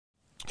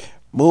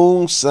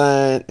Moon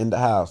sign in the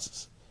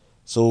houses.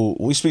 So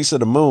when we speak of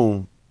the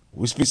moon,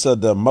 we speak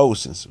of the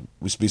emotions.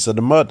 We speak of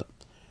the mother.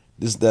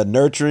 This is the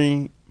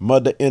nurturing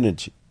mother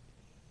energy.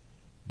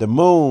 The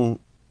moon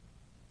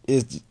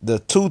is the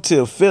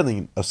intuitive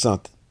feeling of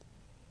something.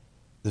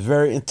 It's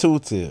very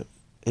intuitive.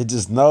 It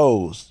just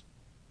knows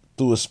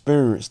through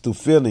experience, through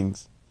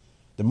feelings.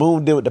 The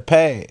moon deal with the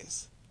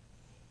past.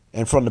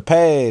 And from the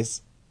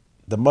past,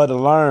 the mother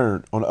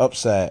learned on the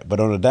upside. But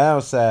on the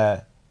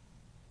downside,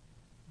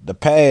 the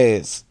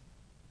past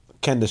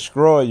can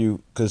destroy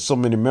you because so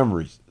many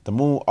memories. The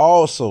moon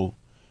also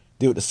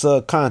deal with the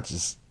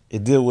subconscious.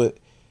 It deal with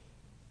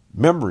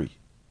memory.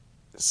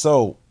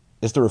 So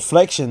it's the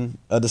reflection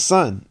of the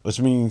sun, which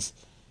means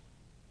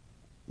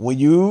when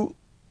you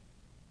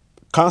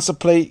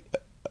contemplate,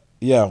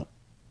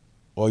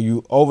 or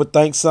you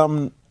overthink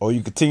something, or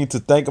you continue to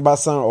think about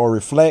something or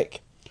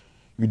reflect,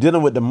 you're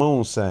dealing with the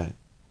moon sign.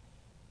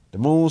 The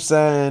moon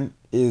sign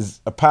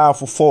is a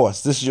powerful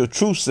force. This is your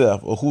true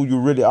self, or who you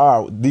really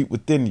are deep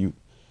within you.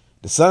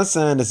 The sun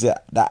sign is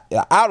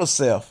the outer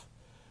self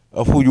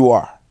of who you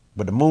are.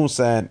 But the moon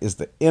sign is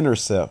the inner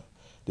self.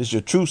 This is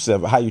your true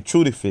self, how you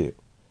truly feel.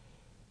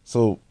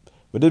 So,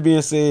 with this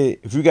being said,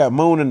 if you got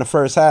moon in the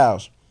first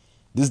house,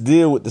 this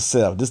deal with the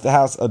self. This is the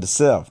house of the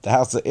self, the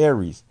house of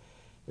Aries.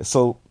 And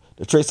so,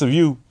 the traits of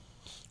you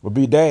will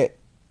be that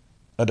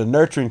of the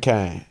nurturing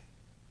kind,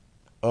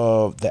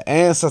 of the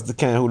ancestor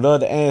kind, who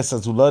love the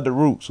ancestors, who love the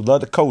roots, who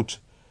love the culture,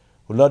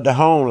 who love the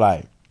home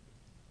life,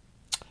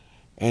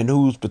 and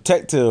who's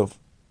protective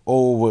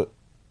over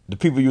the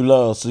people you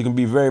love. So you can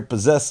be very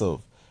possessive,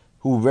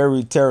 who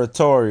very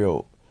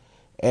territorial,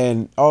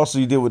 and also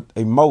you deal with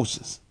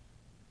emotions.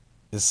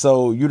 And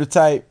so you're the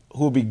type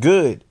who will be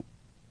good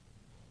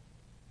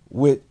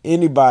with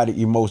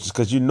anybody emotions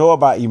because you know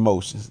about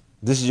emotions.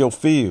 This is your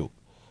field.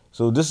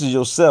 So this is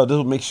yourself. This is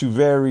what makes you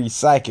very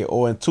psychic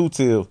or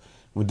intuitive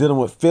when dealing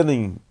with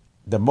feeling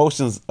the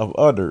emotions of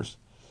others,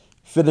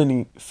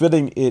 feeling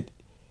it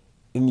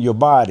in your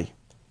body,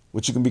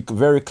 which you can be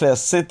very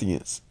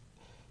clairsentient.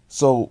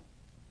 So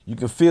you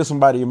can feel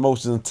somebody's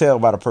emotions and tell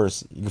about a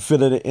person. You can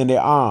feel it in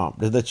their arm.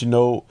 That let you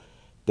know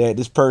that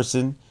this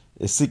person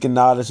is seeking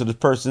knowledge, or this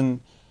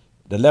person,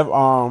 the left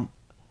arm,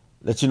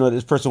 let you know that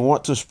this person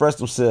wants to express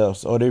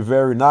themselves, or they're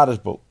very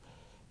knowledgeable.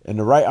 And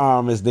the right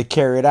arm is they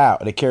carry it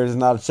out. They carry this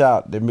knowledge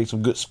out. They make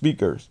some good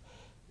speakers.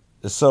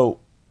 And so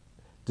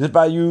just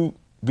by you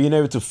being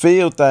able to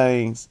feel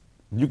things,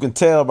 you can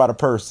tell about a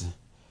person.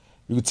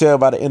 You can tell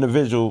about an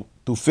individual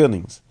through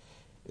feelings.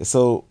 And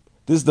so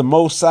this is the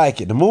most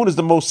psychic. The moon is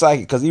the most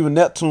psychic because even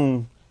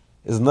Neptune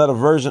is another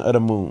version of the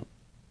moon.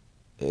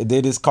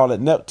 They just call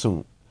it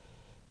Neptune.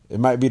 It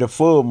might be the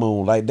full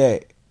moon like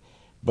that.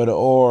 But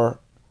or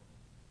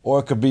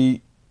it could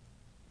be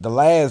the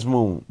last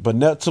moon. But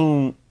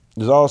Neptune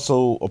is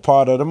also a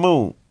part of the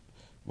moon.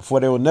 Before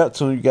there was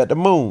Neptune, you got the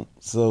moon.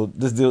 So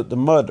this deals with the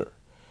mother.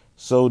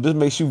 So this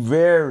makes you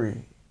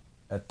very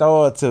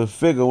authoritative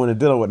figure when it's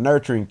dealing with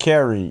nurturing,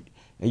 caring,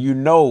 and you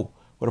know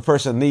what a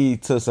person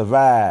needs to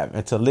survive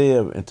and to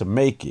live and to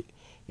make it.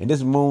 And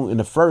this moon in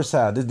the first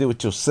house, this deals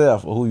with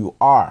yourself or who you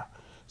are.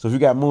 So if you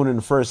got moon in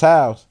the first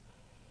house,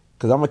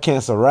 because I'm a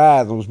Cancer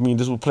rising, which means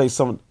this will play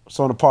some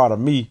of the part of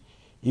me.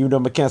 Even though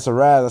I'm a Cancer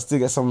rising, I still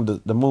got some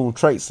of the moon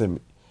traits in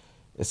me.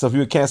 And so if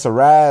you're a Cancer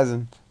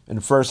rising in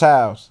the first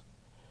house,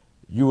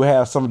 you will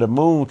have some of the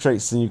moon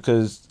traits in you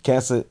because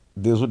Cancer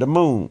deals with the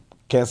moon.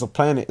 Cancer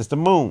planet is the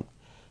moon.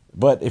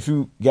 But if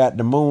you got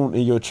the moon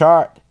in your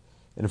chart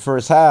in the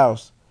first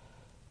house,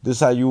 this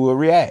is how you will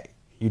react.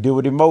 You deal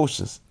with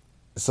emotions.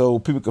 So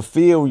people can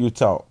feel when you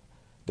talk.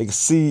 They can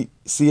see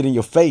it in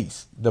your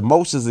face, the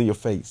emotions in your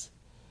face.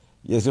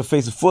 Yes, your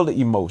face is full of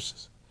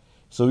emotions.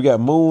 So we got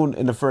moon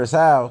in the first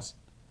house.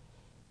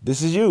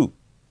 This is you.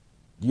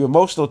 You're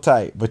emotional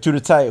type, but you're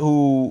the type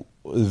who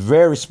is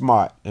very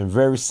smart and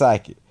very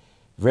psychic,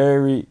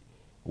 very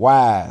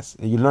wise.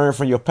 And you learn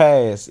from your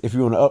past if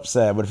you're on the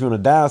upside. But if you're on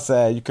the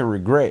downside, you can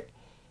regret.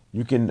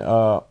 You can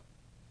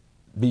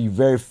be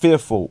very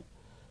fearful.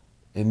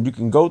 And you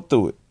can go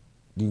through it.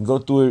 You can go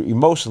through it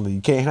emotionally.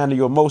 You can't handle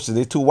your emotions.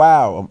 They're too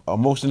wild.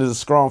 Emotion is a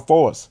strong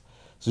force.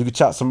 So you can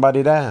chop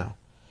somebody down.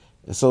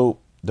 And so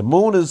the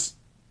moon is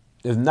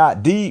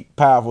not the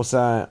powerful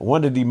sign.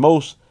 One of the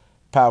most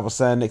powerful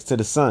signs next to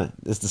the sun.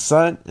 It's the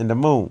sun and the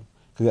moon.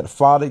 You got the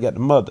father, you got the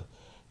mother.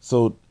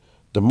 So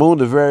the moon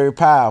is very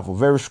powerful,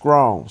 very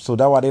strong. So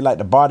that's why they like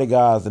the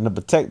bodyguards and the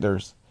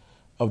protectors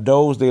of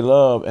those they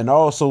love, and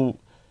also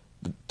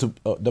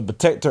the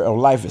protector of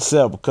life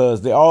itself,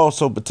 because they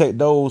also protect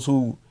those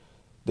who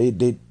they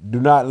do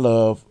not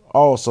love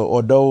also,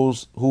 or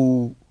those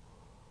who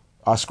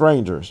are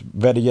strangers,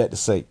 better yet to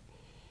say.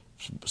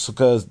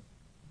 Because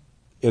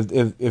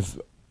if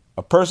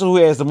a person who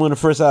has the moon in the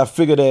first house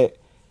figure that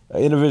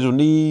an individual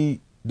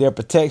need their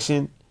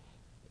protection,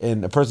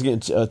 and a person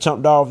getting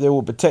chumped off, they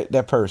will protect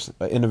that person,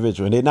 an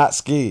individual, and they're not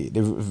scared.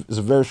 It's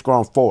a very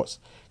strong force.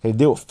 They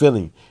deal with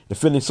feeling. The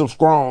feeling's so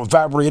strong,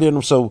 vibrate in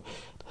them. So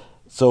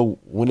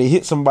when they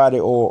hit somebody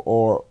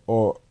or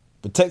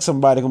protect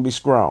somebody, they're gonna be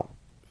strong.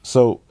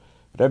 So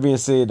That being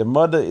said, the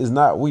mother is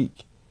not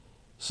weak.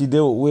 She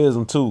deal with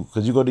wisdom too,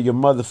 because you go to your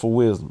mother for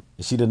wisdom.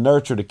 She the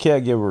nurturer, the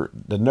caregiver,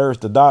 the nurse,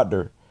 the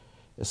doctor.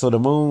 And so the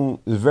moon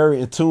is very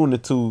in tune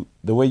to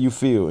the way you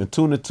feel, in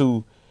tune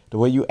to the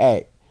way you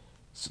act.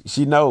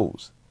 She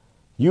knows.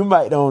 You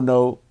might don't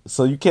know,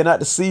 so you cannot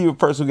deceive a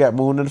person who got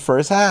moon in the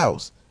first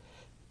house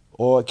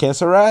or a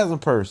Cancer rising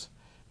person,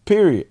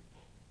 period.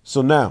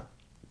 So now,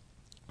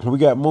 when we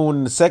got moon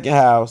in the second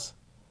house,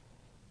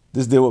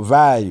 this deal with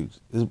values.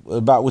 It's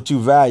about what you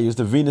value. It's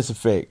the Venus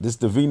effect. This is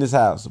the Venus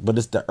house, but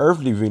it's the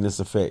earthly Venus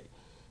effect.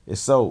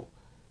 It's all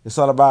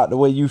about the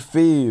way you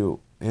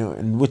feel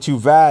and what you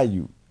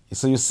value.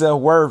 So your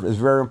self-worth is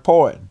very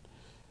important.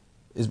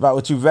 It's about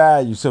what you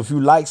value. So if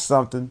you like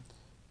something,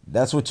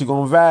 that's what you're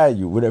going to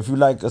value. But if you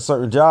like a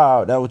certain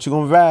job, that's what you're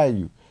going to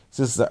value.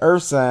 Since it's the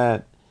earth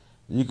sign,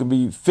 you can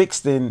be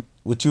fixed in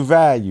what you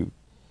value,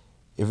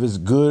 if it's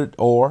good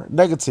or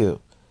negative.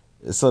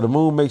 So the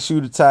moon makes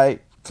you the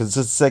type, because it's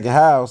the second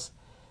house,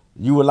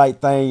 you would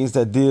like things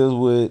that deals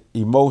with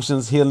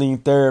emotions, healing,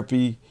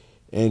 therapy,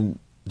 and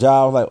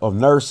jobs like of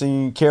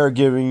nursing,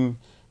 caregiving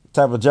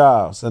type of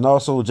jobs. And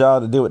also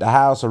jobs that deal with the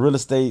house or real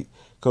estate.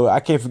 Because I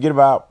can't forget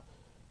about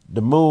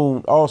the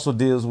moon also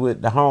deals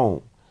with the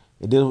home.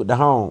 It deals with the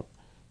home.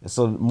 And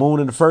so the moon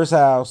in the first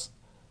house,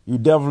 you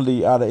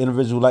definitely are the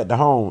individual who like the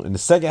home. In the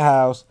second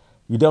house,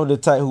 you definitely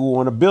the type who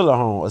want to build a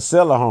home or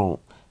sell a home,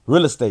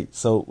 real estate.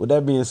 So with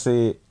that being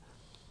said,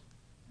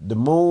 the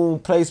moon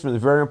placement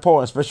is very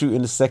important, especially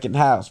in the second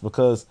house,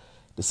 because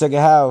the second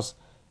house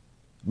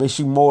makes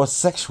you more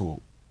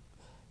sexual.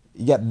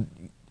 You got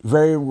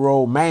very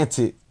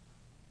romantic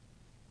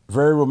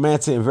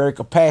and very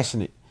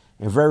compassionate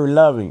and very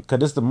loving,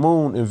 because it's the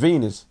moon in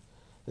Venus.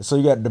 And so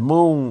you got the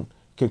moon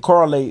can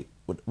correlate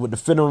with the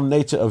feminine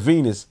nature of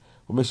Venus,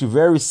 what makes you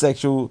very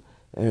sexual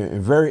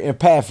and very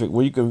empathic,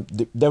 where you can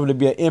definitely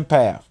be an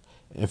empath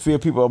and feel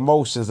people's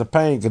emotions and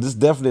pain, because it's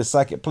definitely a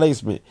psychic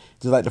placement,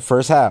 just like the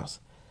first house.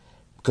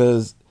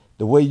 Because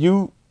the way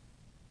you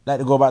like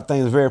to go about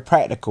things is very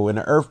practical in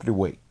an earthly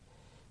way.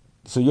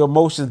 So your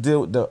emotions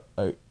deal with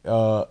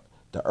the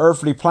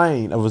earthly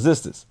plane of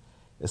existence.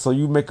 And so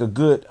you make a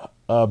good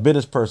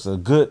business person, a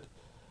good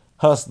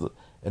hustler.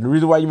 And the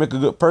reason why you make a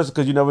good person,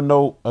 because you never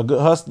know a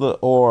good hustler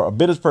or a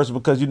business person,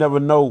 because you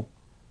never know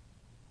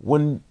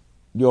when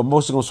your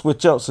emotions are going to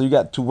switch up. So you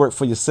got to work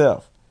for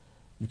yourself.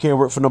 You can't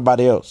work for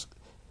nobody else,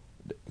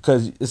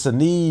 because it's a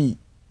need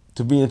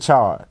to be in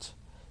charge.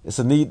 It's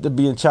a need to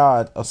be in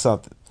charge of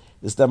something.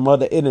 It's that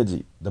mother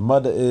energy. The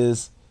mother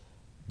is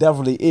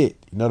definitely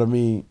it. You know what I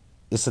mean?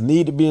 It's a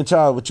need to be in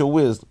charge with your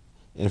wisdom.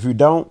 And if you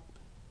don't,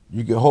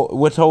 you can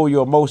withhold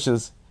your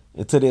emotions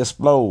until they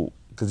explode,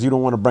 because you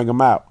don't want to bring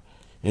them out.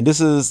 And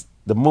this is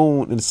the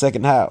moon in the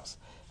second house,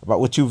 about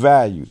what you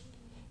value.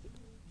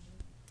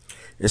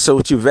 And so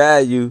what you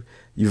value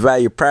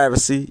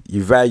privacy,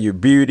 you value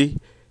beauty,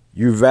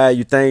 you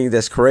value things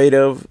that's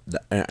creative,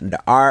 the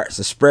arts,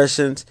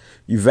 expressions.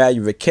 You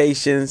value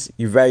vacations.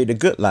 You value the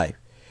good life.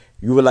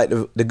 You would like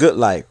the good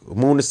life.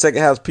 Moon the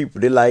second house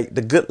people, they like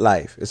the good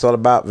life. It's all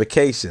about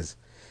vacations.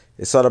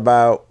 It's all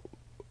about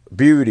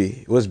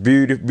beauty. What's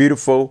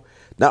beautiful.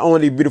 Not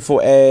only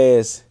beautiful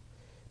as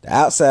the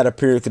outside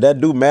appearance, because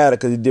that do matter,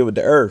 because you deal with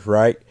the earth,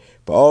 right?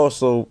 But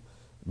also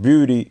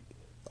beauty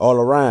all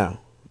around.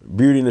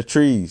 Beauty in the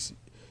trees.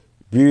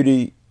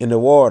 Beauty in the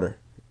water.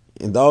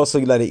 And also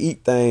you like to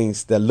eat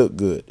things that look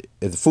good.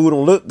 If the food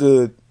don't look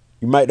good,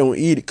 you might don't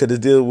eat it, because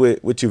it deals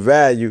with what you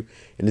value,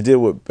 and it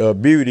deals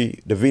with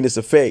beauty, the Venus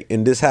effect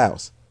in this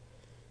house.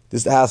 This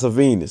is the house of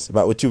Venus,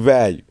 about what you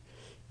value.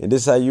 And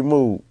this is how you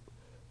move.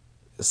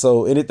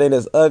 So anything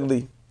that's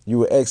ugly, you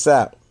will X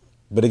out.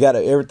 But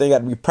everything got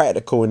to be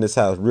practical in this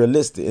house,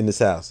 realistic in this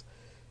house.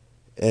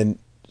 And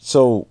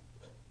so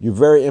you're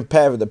very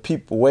empathic to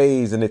people's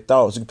ways and their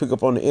thoughts. You can pick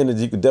up on the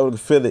energy. You can definitely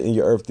feel it in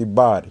your earthly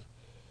body.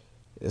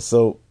 And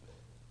so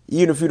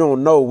even if you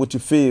don't know what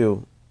you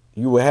feel,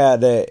 you will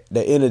have that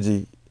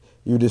energy.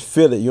 You just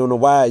feel it. You don't know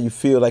why you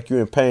feel like you're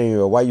in pain,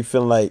 or why you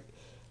feel like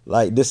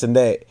this and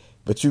that.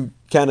 But you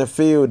kind of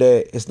feel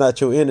that it's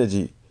not your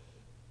energy.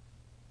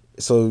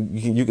 So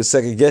you can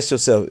second guess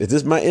yourself. Is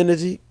this my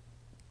energy?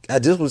 I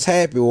just was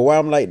happy. Well, why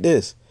I'm like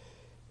this?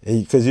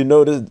 Because you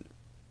know this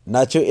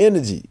not your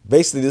energy.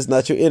 Basically, this is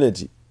not your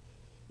energy.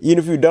 Even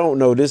if you don't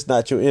know, this is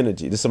not your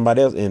energy. This is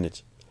somebody else's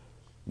energy.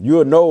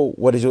 You'll know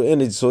what is your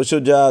energy. So it's your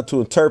job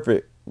to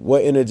interpret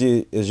what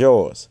energy is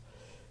yours.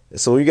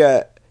 So you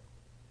got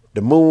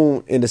the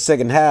moon in the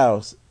second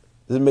house.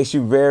 This makes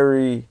you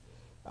very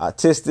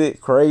artistic,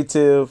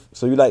 creative.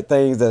 So you like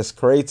things that's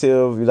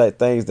creative. You like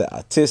things that are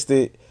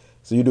artistic.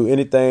 So you do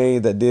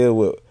anything that deal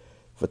with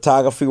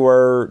photography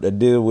work, that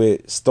deal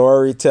with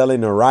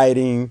storytelling and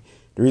writing.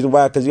 The reason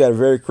why, because you got a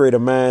very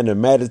creative mind, a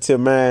imaginative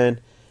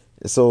mind.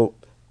 And so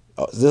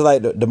just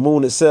like the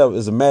moon itself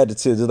is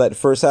imaginative, just like the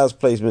first house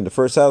placement, the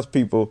first house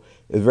people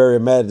is very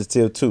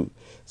imaginative too.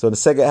 So the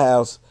second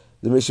house,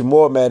 it makes you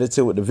more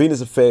imaginative with the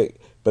Venus effect,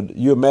 but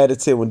you're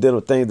imaginative when dealing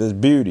with things that's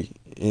beauty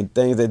and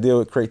things that deal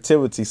with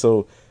creativity.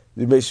 So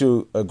it makes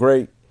you a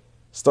great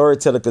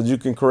storyteller because you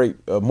can create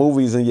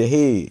movies in your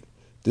head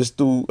just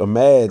through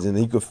imagine. And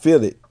you can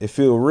feel it. It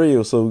feel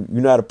real. So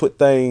you know how to put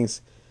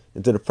things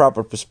into the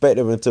proper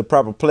perspective, into a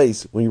proper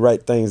place when you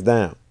write things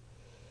down.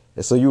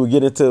 And so you will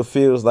get into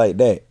fields like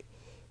that.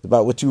 It's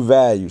about what you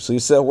value. So your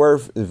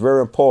self-worth is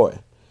very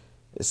important.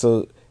 And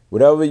so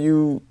whatever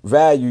you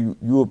value,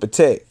 you will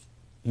protect.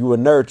 You will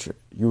nurture.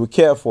 You will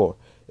care for.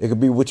 It could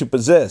be what you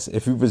possess.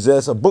 If you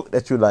possess a book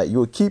that you like, you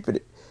will keep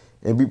it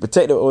and be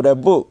protective of that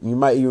book. You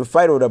might even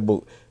fight over that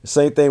book. The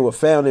same thing with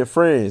family and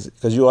friends,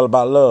 because you're all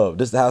about love.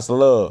 This is the house of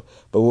love.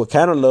 But what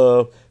kind of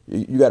love,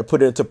 you got to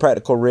put it into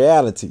practical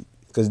reality,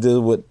 because this is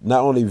with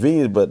not only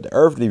Venus, but the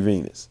earthly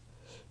Venus.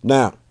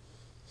 Now,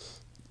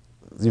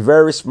 you're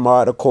very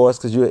smart, of course,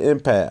 because you're an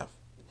empath.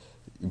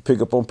 You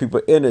pick up on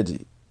people's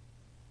energy,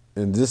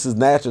 and this is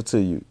natural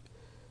to you.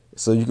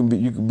 So you can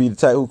be the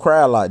type who cry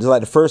a lot. Just like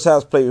the first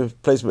house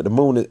placement, the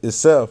moon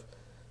itself,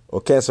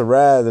 or Cancer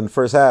rise in the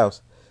first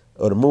house,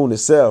 or the moon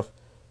itself.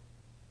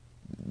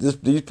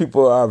 These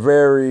people are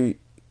very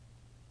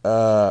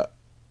caring,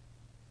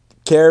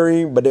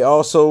 but they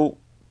also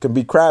can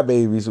be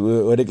crybabies,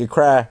 or they can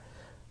cry.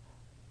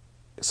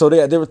 So they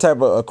got different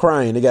type of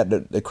crying. They got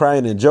the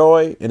crying in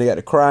joy, and they got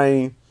the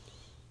crying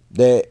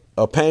that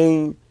of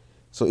pain.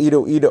 So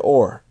either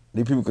or.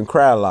 These people can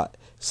cry a lot.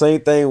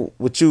 Same thing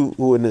with you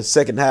who in the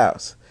second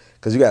house,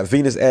 because you got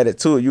Venus added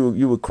to it.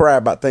 You would cry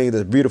about things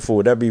that's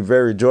beautiful. That'd be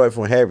very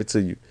joyful and happy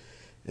to you.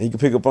 And you can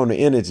pick up on the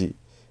energy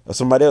of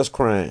somebody else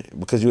crying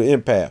because you're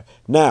an empath.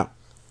 Now,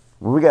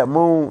 when we got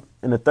moon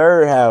in the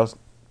third house,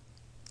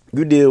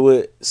 you deal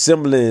with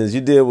siblings. You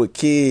deal with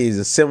kids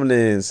and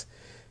siblings.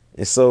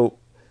 And so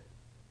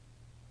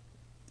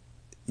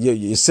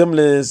your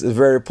siblings is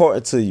very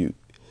important to you.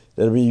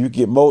 That means you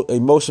get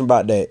emotion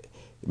about that.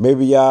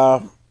 Maybe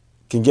y'all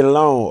can get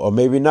along, or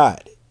maybe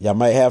not. Y'all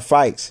might have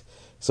fights.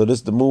 So this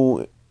is the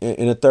moon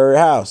in the third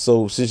house.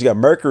 So since you got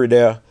Mercury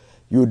there,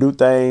 you would do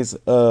things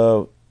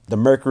the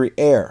Mercury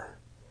air.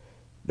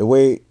 The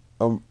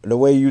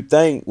way you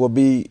think will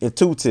be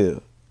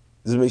intuitive.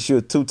 Just make sure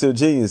intuitive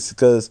genius,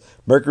 because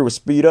Mercury will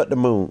speed up the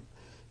moon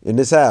in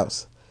this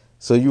house.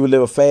 So you will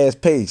live a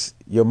fast pace.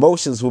 Your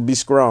emotions will be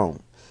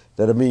strong.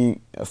 That'll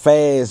mean a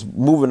fast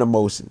moving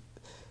emotion.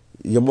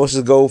 Your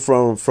emotions go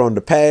from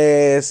the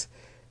past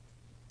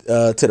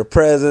to the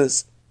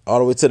present, all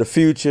the way to the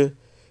future,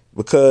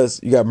 because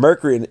you got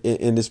Mercury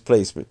in this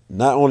placement.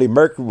 Not only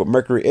Mercury, but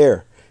Mercury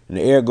air. And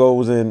the air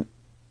goes in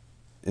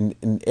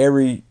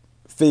every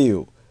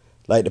field.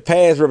 Like the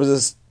past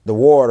represents the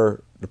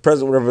water, the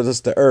present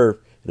represents the earth,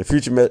 and the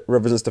future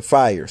represents the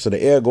fire. So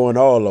the air going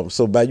all of them.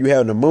 So by you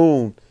having the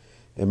moon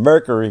and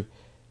Mercury,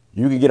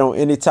 you can get on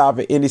any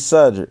topic, any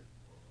subject.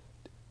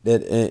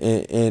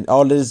 And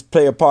all this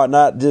play a part,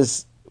 not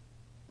just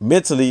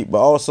mentally, but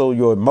also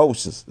your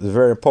emotions is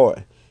very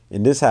important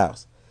in this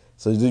house.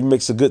 So it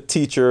makes a good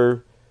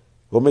teacher.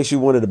 What makes you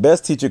one of the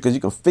best teachers, because you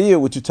can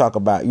feel what you talk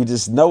about. You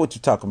just know what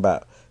you're talking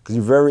about, because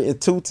you're very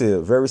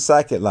intuitive, very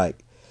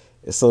psychic-like.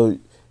 And so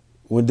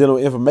when dealing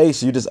with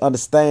information, you just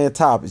understand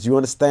topics. You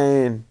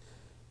understand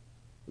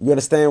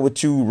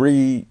what you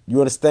read. You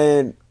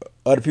understand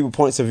other people's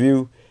points of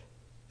view,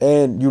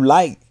 and you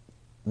like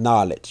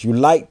knowledge. You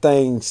like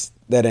things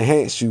that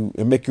enhance you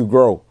and make you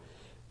grow.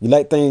 You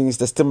like things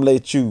that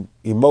stimulate you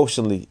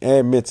emotionally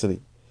and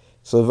mentally.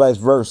 So vice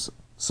versa.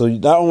 So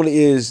not only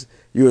is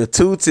you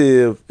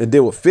intuitive and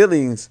deal with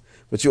feelings,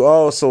 but you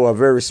also are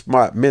very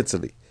smart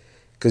mentally,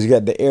 because you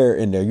got the air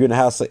in there. You're in the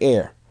house of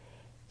air.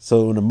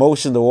 So an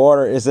emotion, the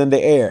water is in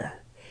the air.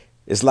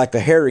 It's like a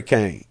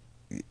hurricane.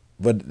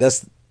 But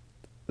that's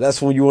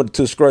when you want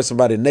to destroy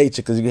somebody's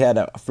nature, because you had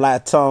a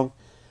flat tongue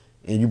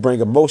and you bring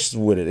emotions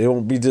with it. It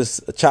won't be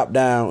just chopped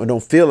down and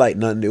don't feel like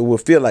nothing. It will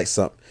feel like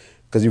something,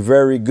 because you're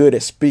very good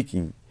at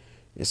speaking.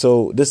 And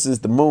so this is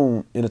the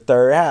moon in the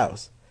third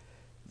house.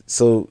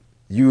 So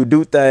you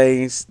do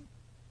things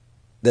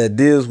that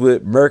deals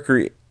with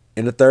Mercury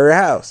in the third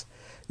house.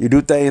 You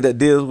do things that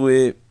deals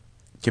with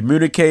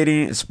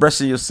communicating,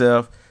 expressing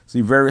yourself. So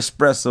you're very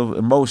expressive,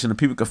 emotional.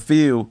 People can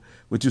feel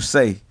what you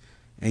say.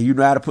 And you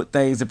know how to put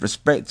things in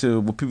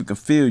perspective where people can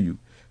feel you.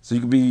 So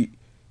you can be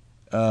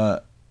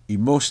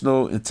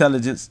emotional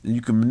intelligence, and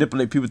you can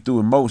manipulate people through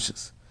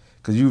emotions,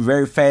 because you're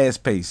very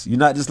fast paced. You're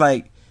not just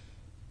like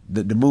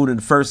the moon in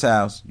the first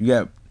house. You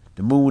got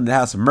the moon in the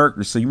house of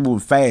Mercury, so you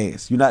move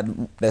fast. You're not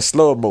that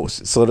slow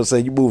emotion. So they'll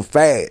say you move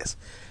fast.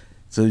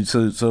 So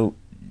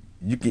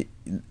you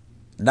can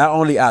not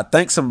only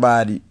outthink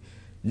somebody,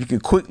 you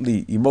can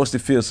quickly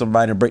emotionally feel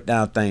somebody and break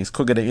down things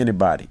quicker than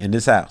anybody in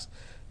this house.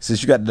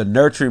 Since you got the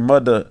nurturing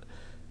mother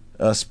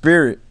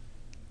spirit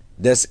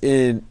that's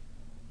in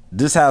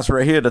this house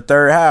right here, the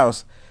third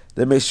house,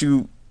 that makes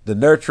you the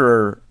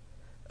nurturer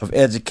of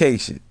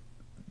education.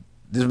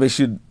 This makes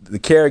you the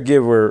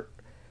caregiver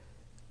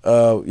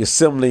of your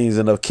siblings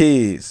and of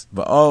kids.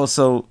 But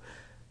also,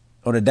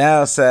 on the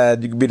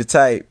downside, you can be the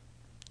type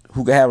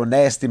who can have a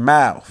nasty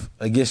mouth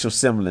against your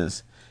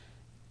siblings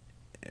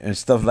and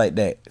stuff like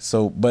that.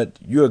 So, but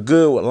you're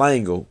good with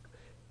lingo,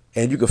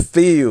 and you can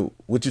feel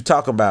what you're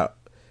talking about.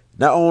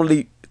 Not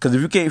only, because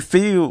if you can't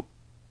feel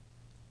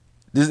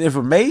this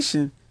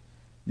information,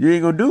 you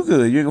ain't gonna do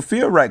good. You ain't gonna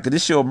feel right because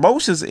this your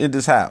emotions in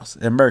this house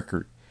and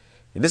Mercury.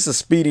 And this is a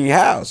speeding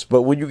house.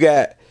 But when you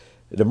got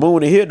the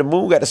moon in here, the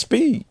moon got the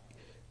speed.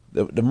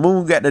 The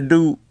moon got to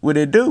do what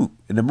it do.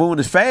 And the moon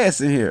is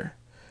fast in here.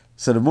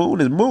 So the moon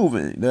is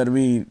moving. You know what I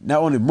mean?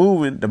 Not only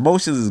moving, the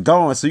motions is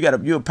going. So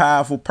you're a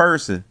powerful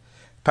person,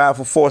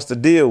 powerful force to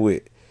deal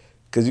with.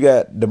 Because you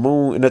got the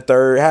moon in the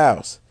third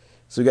house.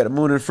 So you got the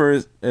moon in the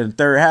first and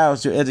third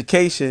house. Your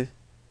education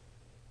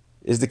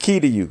is the key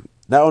to you.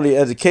 Not only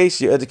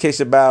education, your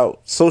education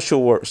about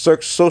social work,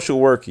 social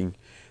working,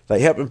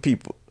 like helping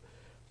people.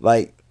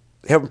 Like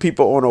helping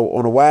people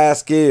on a wide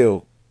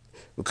scale,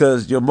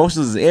 because your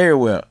emotions is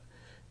everywhere.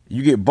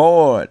 You get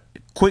bored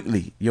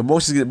quickly. Your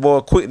emotions get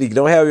bored quickly. You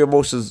don't have your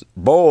emotions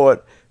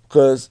bored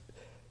because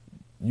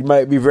you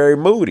might be very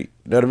moody.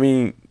 You know what I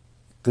mean?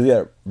 Because you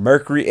got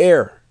Mercury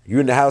air.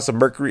 You're in the house of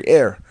Mercury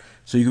air.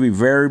 So you can be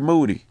very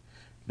moody.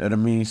 You know what I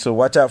mean? So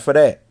watch out for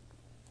that.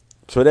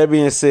 So that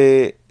being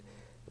said,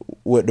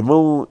 with the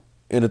moon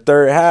in the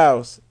third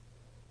house,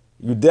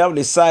 you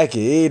definitely psychic.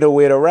 Ain't no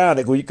way around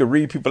it. Where you can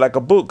read people like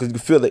a book because you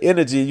can feel the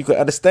energy. You can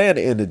understand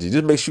the energy.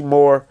 Just makes you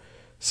more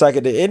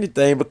psychic than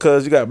anything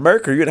because you got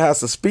Mercury. You're in the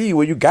house of speed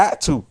where you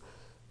got to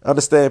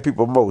understand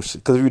people's emotion.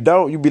 Because if you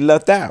don't, you'll be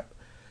left out.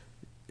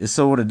 And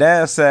so on the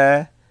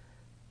downside,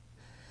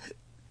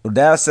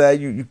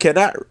 you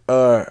cannot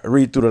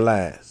read through the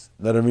lines.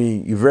 You know what I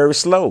mean? You're very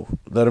slow.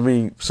 You know what I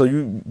mean? So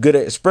you good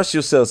at express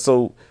yourself.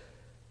 So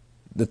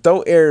the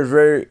throat area is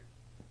very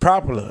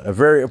popular and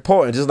very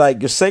important, just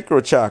like your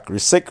sacral chakra, your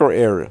sacral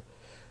area.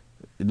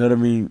 You know what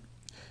I mean?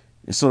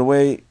 And so the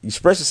way you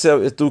express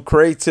yourself is through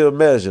creative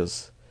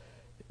measures.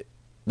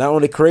 Not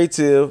only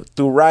creative,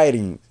 through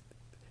writing,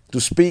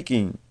 through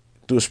speaking,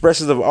 through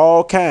expressions of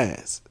all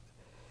kinds.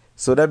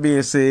 So that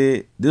being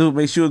said, this will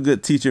make you a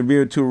good teacher and be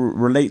able to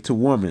relate to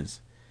women.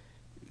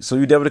 So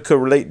you definitely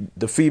could relate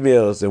to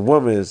females and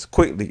women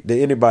quickly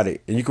to anybody.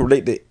 And you can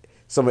relate to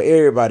some of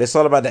everybody. It's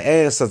all about the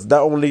ancestors.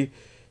 Not only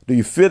do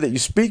you feel it, you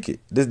speak it.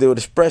 This deal with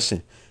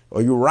expression.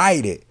 Or you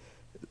write it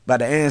by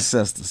the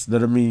ancestors. You know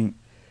what I mean?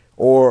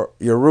 Or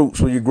your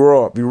roots when you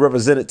grow up. You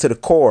represent it to the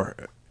core.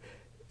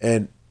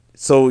 And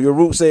so your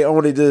roots ain't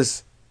only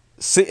just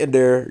sitting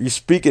there. You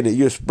speaking it.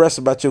 You express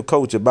about your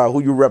culture, about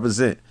who you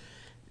represent.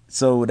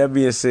 So that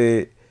being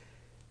said,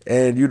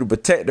 and you're the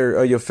protector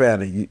of your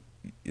family.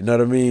 You know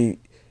what I mean?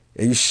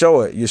 And you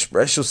show it. You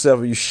express yourself.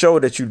 And you show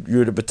that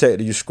you're the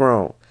protector. You're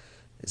strong.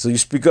 So you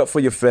speak up for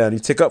your family. You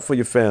take up for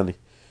your family.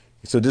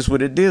 So this is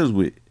what it deals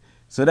with.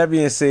 So that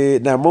being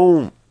said, now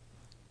moon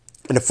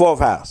in the fourth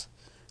house.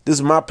 This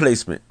is my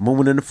placement.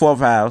 Moon in the fourth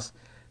house.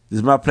 This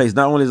is my place.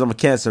 Not only is I'm a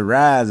Cancer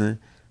rising,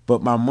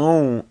 but my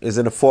moon is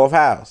in the fourth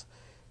house.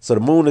 So the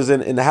moon is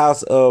in the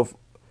house of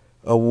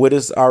what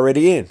it's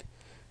already in.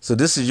 So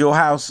this is your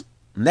house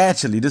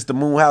naturally. This is the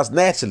moon house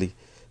naturally.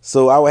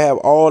 So I would have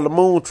all the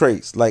moon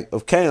traits like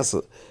of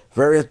Cancer.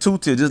 Very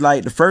intuitive. Just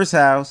like the first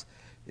house,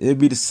 it'd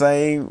be the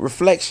same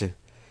reflection.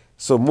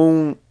 So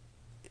moon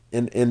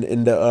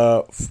in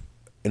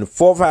the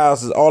fourth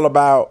house is all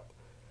about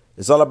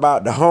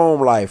the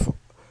home life,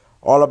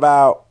 all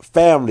about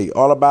family,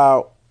 all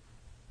about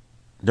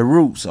the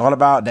roots, all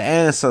about the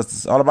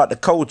ancestors, all about the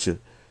culture.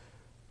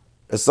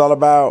 It's all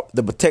about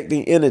the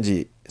protecting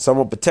energy. So I'm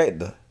a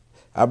protector.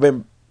 I've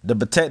been the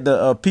protector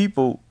of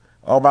people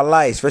all my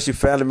life, especially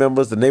family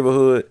members, the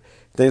neighborhood,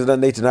 things of that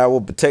nature. And I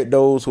will protect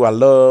those who I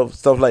love,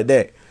 stuff like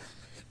that.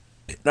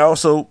 And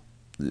also,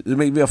 it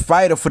makes me a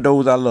fighter for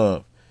those I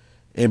love.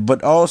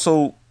 But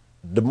also,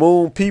 the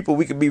moon people,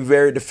 we can be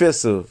very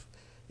defensive.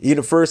 In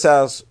the first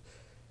house,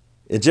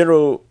 in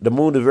general, the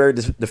moon is very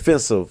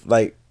defensive.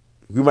 Like,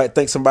 we might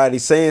think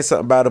somebody's saying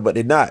something about it, but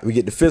they're not. We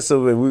get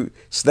defensive and we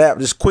snap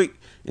just quick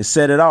and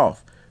set it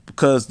off.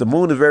 Because the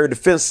moon is very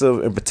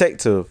defensive and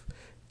protective.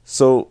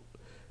 So,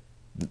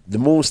 the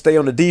moon stay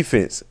on the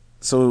defense.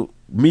 So,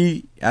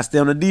 me, I stay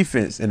on the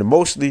defense. And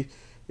emotionally,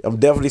 I'm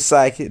definitely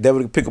psychic.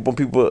 Definitely pick up on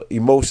people's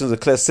emotions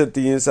and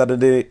clairsentience.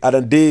 I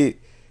done did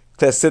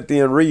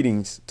clairsentient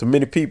readings to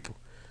many people.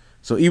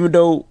 So even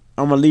though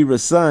I'm a Libra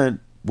sun,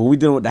 when we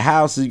dealing with the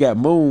houses, you got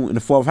moon in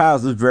the fourth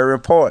house, it's very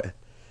important.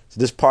 So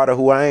this part of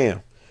who I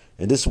am.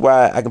 And this is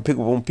why I can pick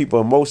up on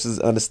people's emotions,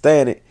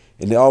 understand it,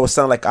 and they always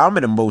sound like I'm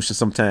in emotion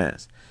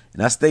sometimes.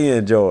 And I stay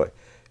in joy.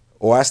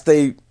 Or I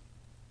stay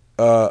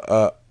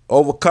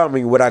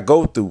overcoming what I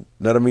go through, you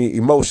know what I mean,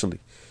 emotionally.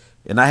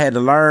 And I had to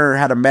learn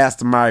how to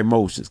master my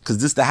emotions because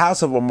this is the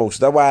house of emotions.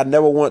 That's why I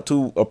never want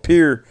to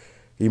appear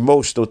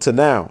emotional to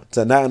now.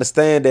 To now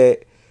understand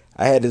that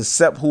I had to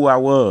accept who I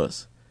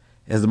was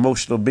as an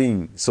emotional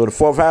being. So the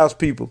fourth house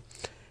people,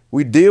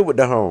 we deal with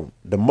the home.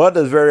 The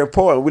mother is very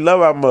important. We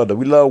love our mother.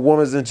 We love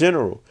women in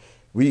general.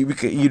 We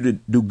can either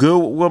do good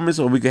with women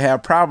or we can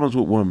have problems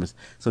with women.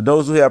 So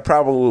those who have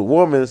problems with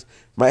women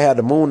might have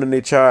the moon in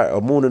their chart or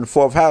moon in the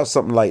fourth house,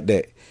 something like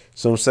that.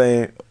 So I'm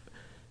saying,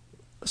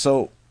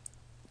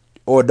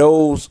 or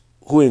those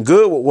who in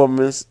good with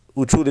women,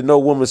 who truly know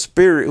woman's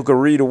spirit, who can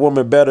read a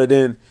woman better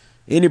than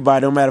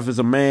anybody, no matter if it's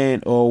a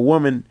man or a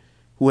woman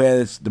who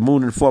has the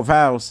moon in the fourth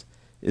house,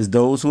 is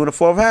those who in the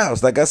fourth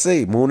house. Like I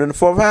say, moon in the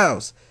fourth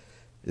house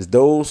is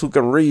those who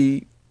can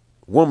read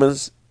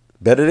women's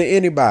better than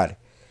anybody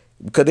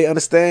because they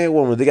understand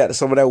women. They got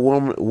some of that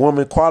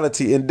woman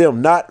quality in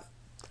them.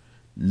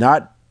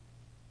 Not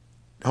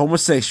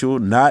homosexual,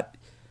 not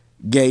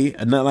gay,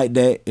 or nothing like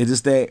that. It's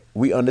just that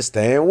we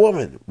understand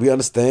women. We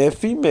understand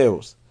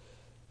females.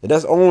 And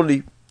that's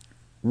only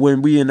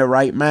when we in the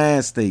right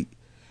mind state.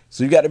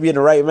 So you got to be in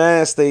the right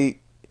mind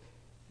state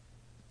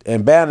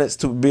and balance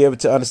to be able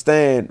to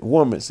understand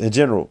women in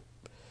general.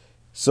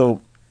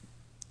 So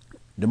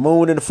the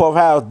moon in the fourth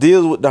house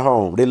deals with the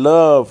home. They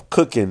love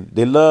cooking.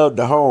 They love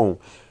the home.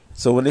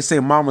 So when they say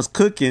mama's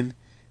cooking,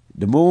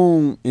 the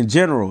moon in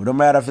general, no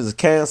matter if it's a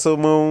Cancer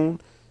moon,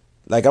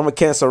 like I'm a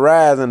Cancer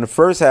rising in the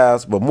first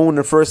house, but moon in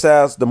the first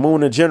house, the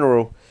moon in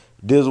general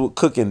deals with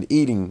cooking,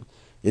 eating.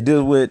 It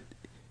deals with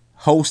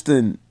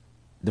hosting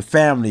the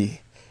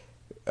family.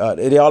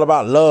 It's all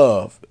about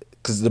love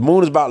because the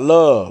moon is about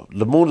love.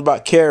 The moon is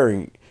about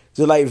caring.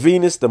 Just like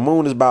Venus, the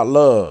moon is about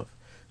love.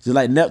 Just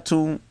like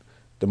Neptune,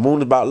 the moon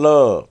is about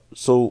love.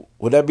 So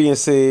with that being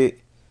said,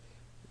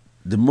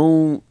 the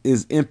moon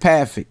is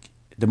empathic.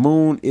 The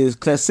moon is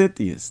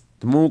clairsentient.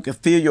 The moon can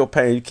feel your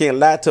pain. You can't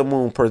lie to a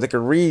moon person. They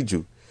can read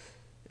you.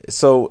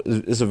 So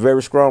it's a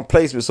very strong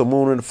placement. So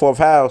moon in the fourth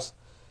house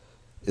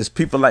is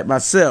people like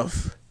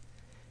myself.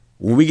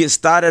 When we get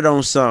started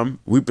on something,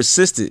 we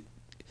persisted.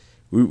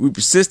 We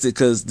persisted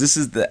because this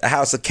is the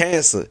house of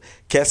Cancer.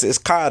 Cancer is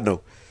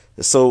cardinal.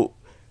 So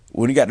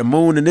when you got the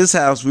moon in this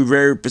house, we're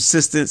very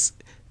persistent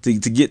to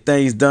get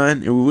things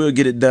done, and we will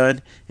get it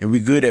done. And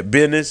we're good at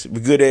business.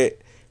 We're good at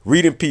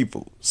reading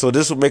people. So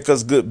this will make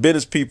us good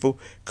business people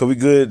because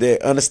we're good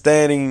at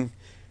understanding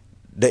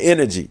the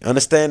energy,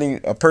 understanding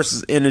a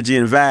person's energy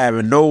and vibe,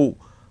 and know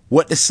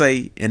what to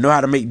say and know how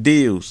to make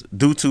deals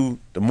due to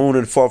the moon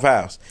in the fourth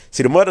house.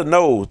 See, the mother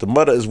knows. The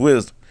mother is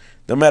wisdom.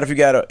 No matter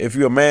if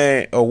you're a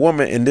man or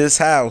woman in this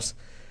house,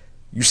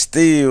 you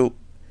still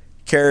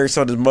carry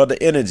some of this mother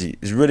energy.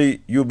 It's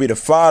really, you'll be the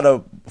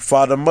father,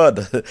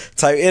 mother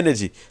type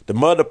energy. The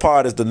mother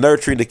part is the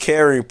nurturing, the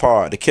caring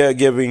part, the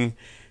caregiving,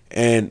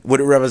 and what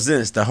it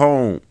represents, the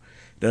home.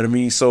 You know what I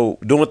mean? So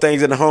doing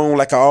things in the home,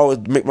 like I always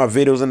make my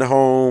videos in the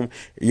home.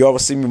 You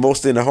always see me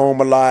mostly in the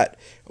home a lot,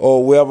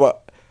 or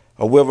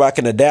wherever I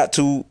can adapt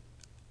to,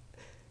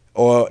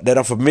 or that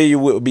I'm familiar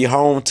with, will be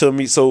home to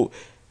me. So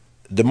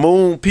the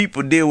moon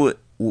people deal with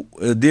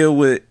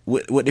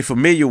what they're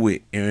familiar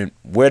with and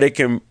where they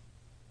can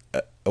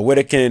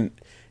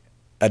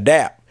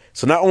adapt.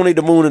 So not only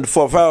the moon in the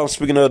fourth house,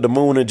 speaking of the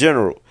moon in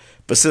general,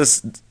 but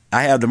since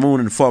I have the moon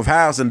in the fourth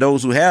house, and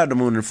those who have the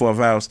moon in the fourth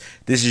house,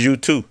 this is you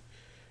too.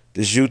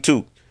 This is you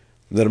too.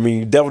 You know what I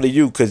mean? Definitely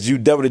you, because you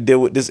definitely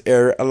deal with this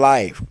area of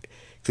life.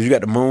 Because you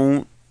got the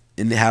moon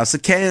in the house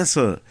of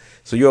Cancer.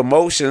 So your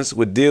emotions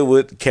would deal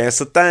with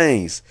Cancer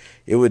things.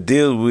 It would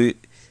deal with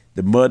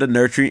the mother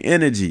nurturing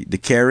energy, the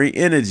caring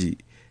energy,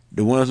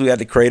 the ones who got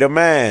the creative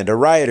mind, the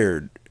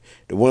writer,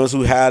 the ones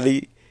who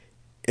highly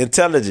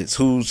intelligence,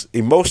 who's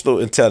emotional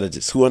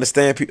intelligence, who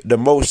understand the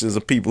emotions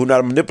of people, who know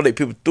how to manipulate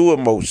people through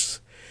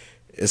emotions.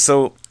 And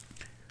so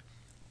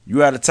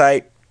you are the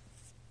type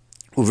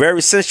who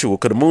very sensual,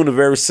 because the moon is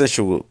very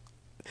sensual,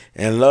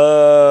 and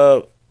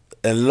love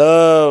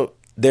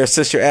their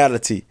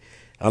sensuality.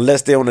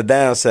 Unless they're on the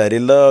downside, they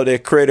love their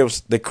creative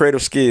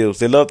skills.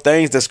 They love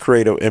things that's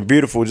creative and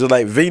beautiful, just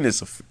like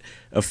Venus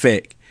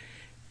effect.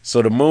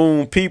 So the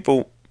moon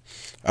people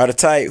are the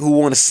type who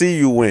want to see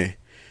you win.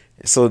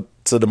 So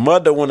the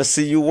mother want to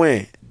see you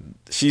win.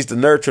 She's the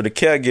nurturer, the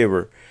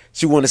caregiver.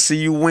 She want to see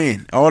you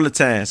win all the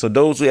time. So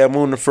those who have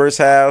moon in the first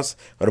house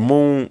or the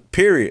moon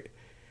period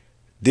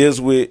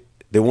deals with,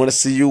 they want to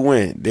see you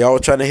win. They all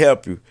trying to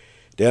help you.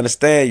 They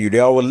understand you. They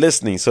always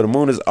listening. So the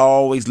moon is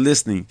always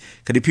listening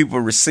because the people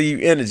receive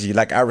energy.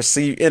 Like I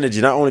receive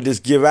energy. Not only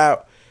just give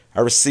out,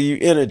 I receive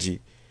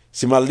energy.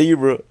 See, my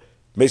Libra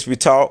makes me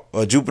talk.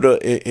 Jupiter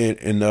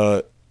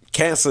in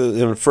Cancer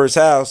in the first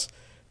house,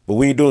 but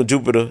we ain't doing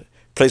Jupiter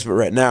placement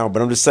right now.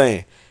 But I'm just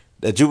saying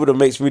that Jupiter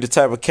makes me the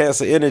type of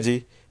Cancer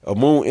energy, or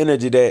moon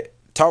energy that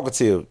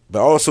talkative,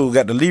 but also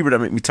got the Libra that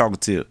make me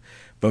talkative.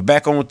 But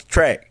back on the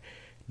track,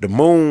 the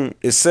moon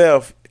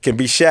itself can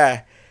be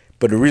shy.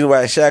 But the reason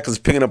why it's shy because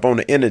it's picking up on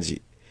the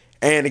energy,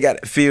 and they got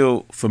to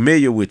feel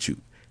familiar with you.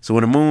 So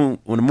when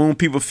the moon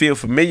people feel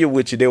familiar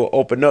with you, they will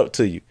open up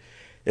to you.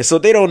 And so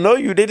they don't know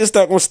you. They just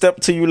not gonna step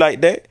to you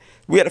like that.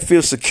 We got to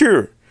feel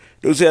secure.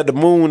 Those who have the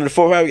moon in the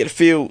fourth house, we got to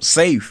feel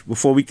safe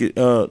before we could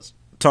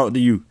talk to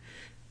you.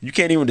 You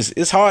can't even.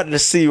 It's hard to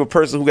see a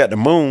person who got the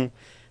moon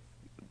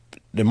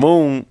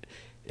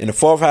in the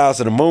fourth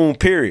house of the moon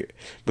period,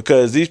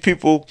 because these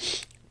people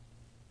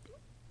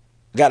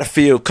got to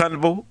feel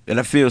comfortable and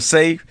I feel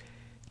safe.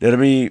 You know what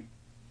I mean?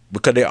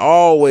 Because they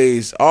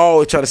always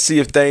try to see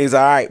if things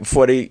are all right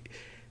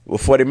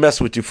before they mess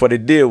with you, before they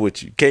deal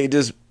with you. You can't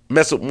just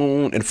mess with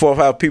moon and fourth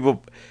house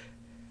people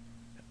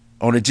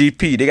on the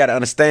GP. They got to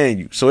understand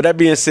you. So with that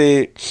being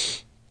said,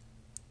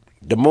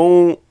 the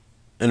moon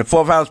and the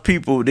fourth house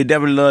people, they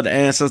definitely love the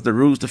ancestors, the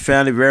roots, the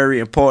family, very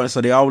important. So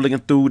they always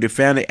looking through their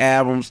family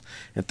albums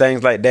and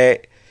things like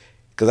that.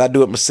 Cause I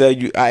do it myself.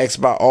 I ask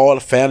about all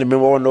the family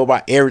members. I want to know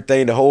about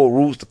everything, the whole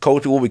roots, the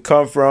culture, where we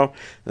come from.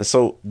 And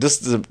so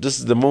this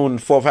is the moon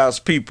and fourth house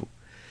people.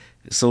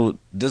 So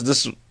this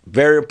is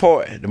very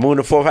important. The moon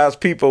and fourth house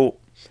people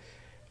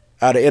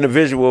are the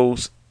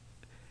individuals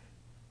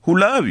who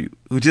love you,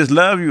 who just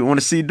love you, want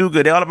to see you do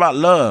good. They're all about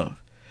love.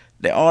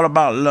 They're all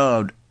about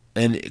love,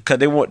 and because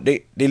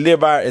they live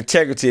by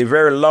integrity. They're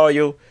very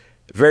loyal,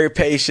 very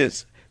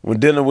patient when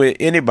dealing with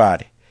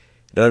anybody.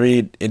 You know what I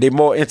mean? And they're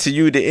more into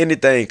you than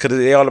anything because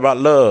they're all about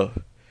love.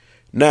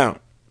 Now,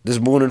 this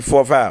moon in the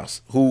fourth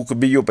house, who could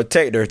be your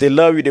protector? If they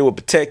love you, they will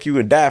protect you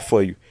and die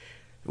for you.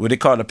 What they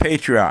call a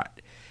patriot.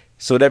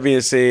 So that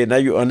being said, now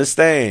you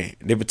understand.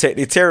 They protect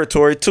their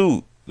territory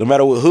too. No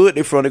matter what hood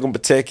they're from, they're going to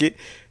protect it.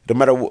 No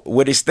matter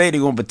where they stay, they're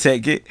going to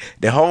protect it.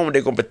 Their home,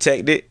 they're going to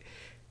protect it.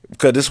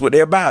 Because this is what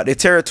they're about. Their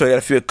territory, they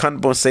got to feel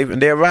comfortable and safe in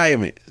their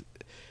environment.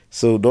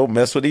 So don't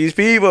mess with these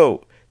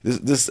people.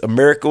 This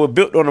America was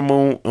built on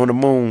the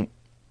moon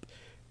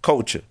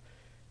culture.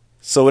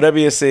 So with that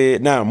being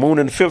said, now moon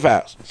in the fifth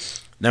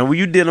house. Now when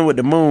you're dealing with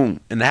the moon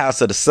in the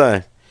house of the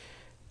sun,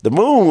 the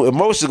moon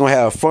emotions gonna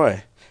have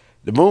fun.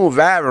 The moon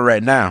vibing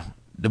right now.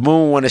 The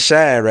moon want to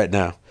shine right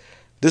now.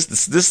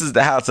 This is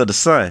the house of the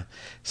sun.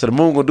 So the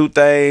moon gonna do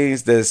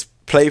things that's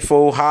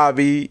playful,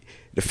 hobby,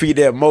 to feed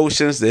their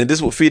emotions. And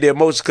this will feed their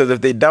emotions because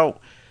if they don't,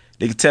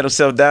 they can tear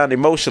themselves down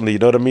emotionally. You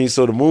know what I mean?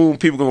 So the moon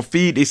people gonna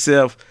feed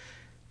themselves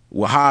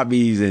with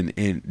hobbies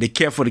and they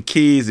care for the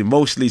kids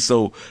emotionally.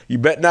 So you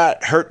better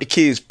not hurt the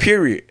kids,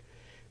 period.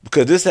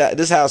 Because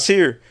this house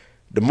here,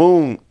 the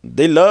moon,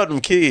 they love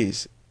them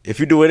kids. If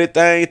you do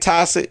anything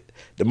toxic,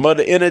 the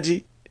mother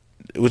energy,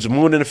 which is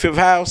moon in the fifth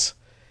house,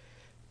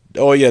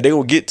 oh yeah, they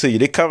gonna get to you.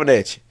 They coming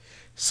at you.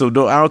 So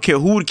I don't care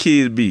who the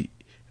kids be.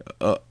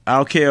 I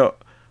don't care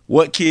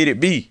what kid it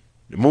be.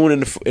 The moon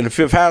in the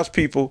fifth house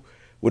people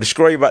will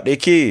destroy you about their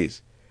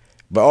kids.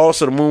 But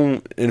also the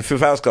moon in the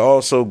fifth house can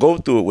also go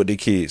through it with their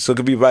kids. So it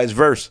could be vice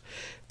versa.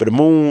 But the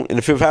moon in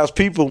the fifth house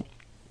people,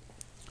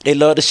 they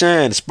love to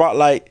shine. The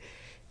spotlight,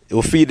 it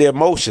will feed their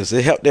emotions.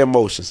 It help their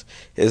emotions.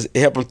 It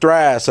help them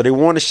thrive. So they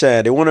want to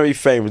shine. They want to be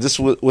famous. This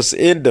is what's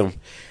in them.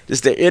 This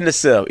is their inner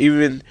self,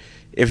 even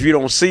if you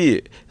don't see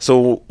it.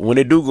 So when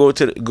they do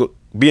go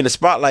be in the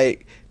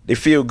spotlight, they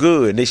feel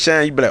good and they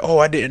shine. You be like, oh,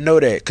 I didn't know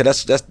that,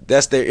 because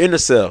that's their inner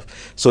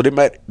self. So you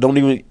might don't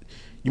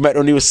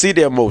even see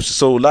their emotions.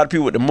 So a lot of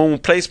people with the moon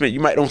placement,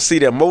 you might don't see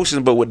their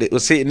emotions, but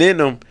what's sitting in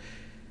them,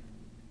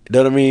 you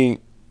know what I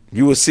mean,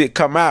 you will see it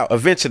come out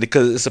eventually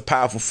because it's a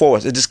powerful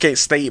force. It just can't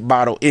stay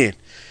bottled in.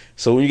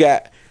 So when you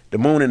got the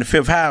moon in the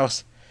fifth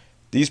house,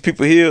 these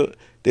people here,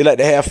 they like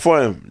to have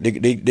fun.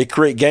 They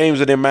create games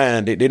in their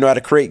mind. They know how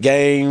to create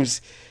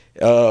games.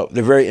 They're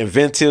very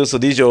inventive. So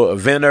these are your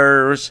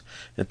inventors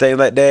and things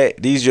like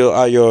that. These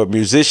are your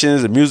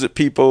musicians and music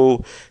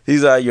people.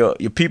 These are your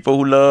people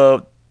who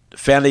love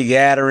family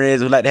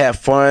gatherings, who like to have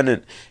fun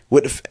and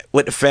with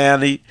the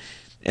family.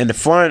 And the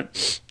fun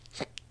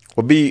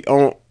will be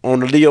on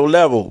the Leo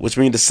level, which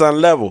means the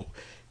sun level.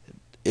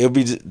 It'll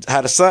be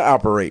how the sun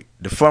operate.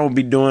 The fun will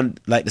be doing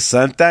like the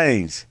sun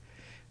things.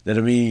 You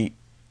know what I mean?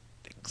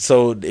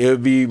 So it'll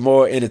be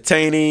more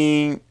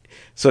entertaining.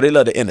 So they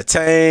love to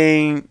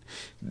entertain.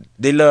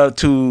 They love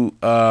to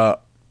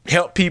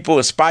help people,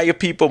 inspire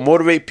people,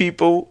 motivate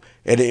people,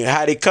 and then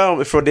how they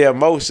come from their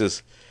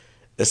emotions.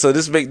 And so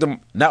this makes them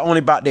not only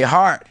about their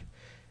heart.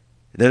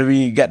 You know what I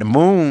mean? You got the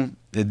moon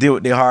to deal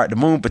with their heart. The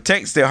moon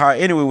protects their heart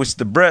anyway, which is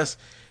the breast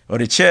or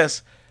the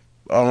chest.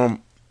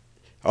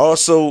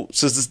 Also,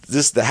 since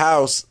this is the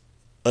house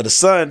of the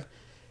sun,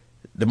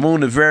 the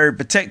moon is very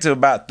protective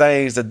about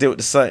things that deal with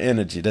the sun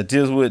energy, that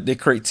deals with their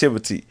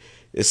creativity.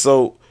 And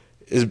so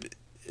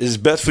it's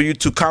best for you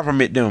to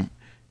compliment them,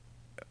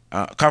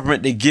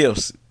 compliment their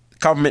gifts,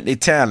 compliment their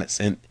talents,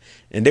 and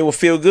they will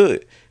feel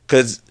good.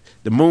 Because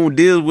the moon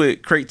deals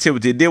with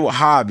creativity, it deals with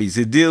hobbies,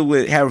 it deals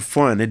with having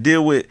fun, it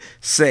deals with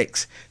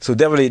sex. So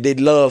definitely they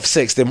love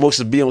sex. Their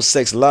emotions be on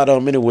sex, a lot of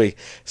them anyway.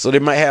 So they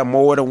might have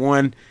more than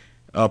one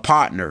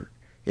partner.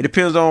 It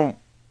depends on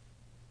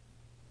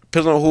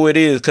who it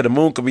is, because the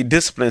moon can be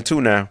disciplined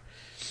too now,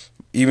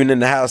 even in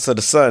the house of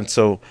the sun.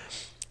 So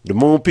the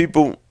moon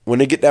people, when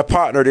they get that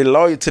partner, they're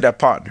loyal to that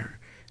partner.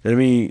 I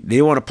mean,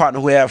 they want a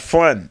partner who have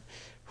fun,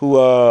 who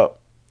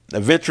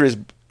adventurous,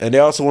 and they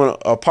also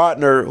want a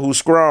partner who's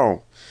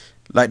strong,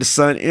 like the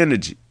sun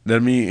energy. You know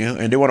what I mean?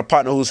 And they want a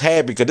partner who's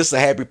happy, because this is a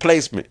happy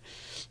placement.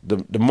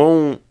 The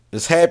moon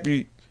is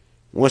happy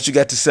once you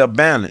got to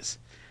self-balance.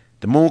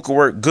 The moon can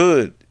work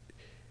good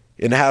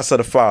in the house of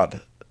the father.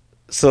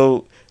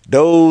 So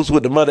those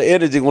with the mother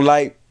energy gonna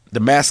like the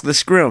masculine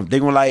scrim. They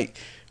gonna like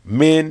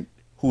men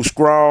who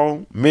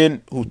strong,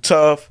 men who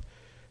tough,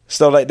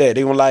 stuff like that.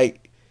 They gonna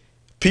like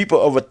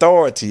people of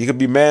authority. It could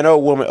be man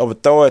or woman of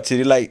authority.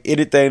 They like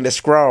anything that's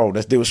strong.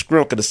 They were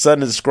scrim, because the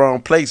sun is a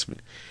strong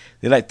placement.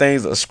 They like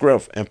things that are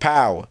strength and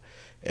power.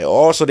 And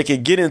also they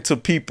can get into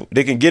people.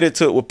 They can get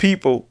into it with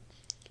people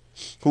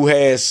who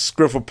has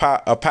spiritual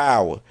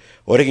power,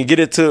 or they can get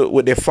into it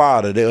with their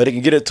father, or they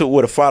can get into it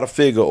with a father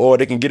figure, or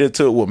they can get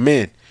into it with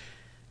men.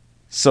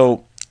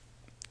 So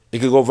it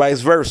could go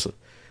vice versa.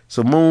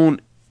 So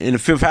moon in the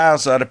 5th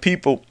house are the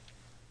people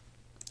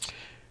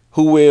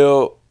who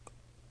will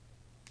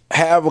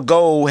have a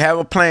goal, have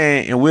a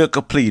plan, and will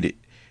complete it.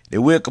 They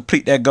will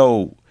complete that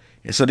goal.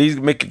 And so these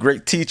make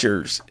great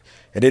teachers.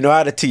 And they know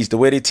how to teach. The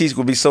way they teach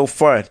will be so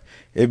fun.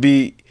 It'd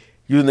be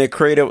using their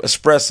creative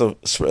expression.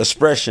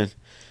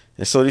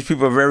 And so these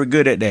people are very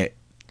good at that.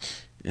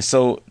 And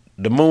so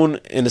the moon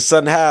in the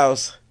 7th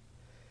house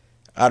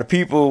are the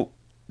people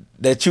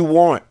that you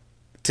want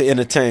to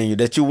entertain you,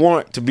 that you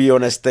want to be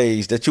on that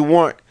stage, that you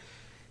want,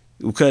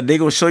 because they're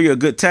going to show you a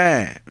good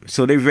time.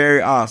 So they're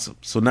very awesome.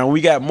 So now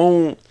we got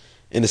moon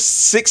in the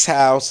 6th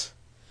house.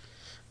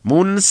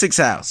 Moon in the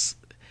 6th house.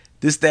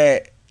 This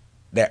that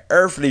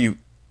earthly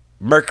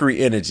Mercury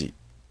energy.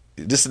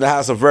 This is the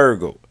house of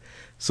Virgo.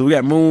 So we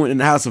got moon in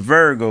the house of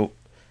Virgo.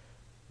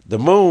 The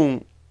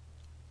moon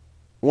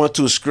want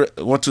to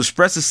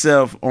express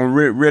itself on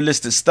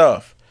realistic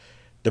stuff.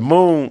 The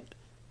moon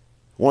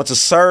wants to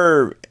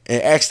serve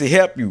and actually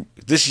help you.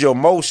 This is your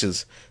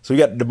emotions. So you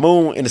got the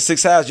moon in the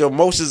 6th house. Your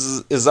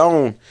emotions is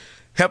on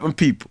helping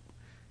people.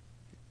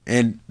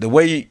 And the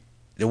way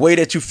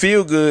that you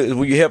feel good is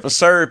when you help and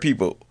serve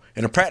people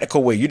in a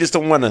practical way. You just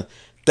don't want to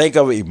think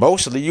of it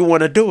emotionally. You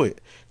want to do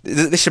it.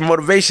 This is your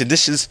motivation.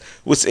 This is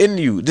what's in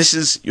you. This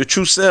is your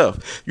true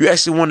self. You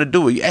actually want to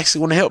do it. You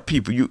actually want to help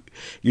people. You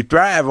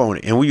thrive on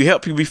it. And when you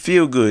help people, you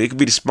feel good. It could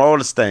be the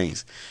smallest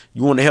things.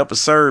 You want to help and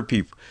serve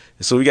people.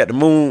 And so we got the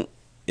moon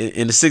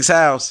in the 6th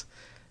house.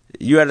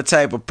 You are the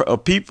type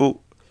of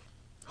people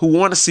who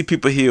want to see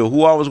people heal,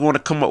 who always want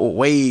to come up with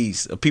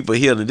ways of people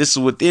healing. This is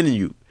within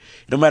you.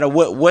 No matter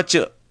what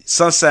your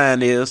sun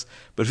sign is,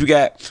 but if you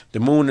got the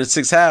moon in the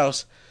 6th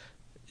house,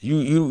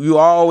 you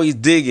always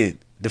digging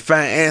to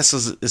find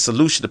answers and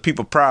solutions to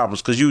people's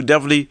problems, because you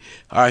definitely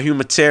are a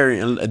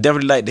humanitarian and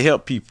definitely like to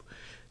help people.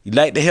 You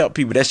like to help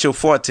people. That's your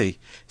forte.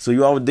 So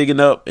you always digging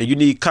up, and you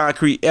need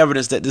concrete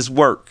evidence that this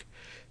work.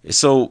 And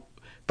so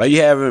by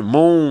you having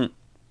moon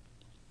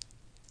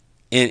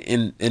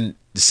in the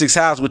 6th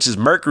house, which is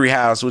Mercury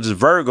house, which is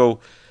Virgo,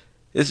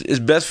 it's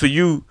best for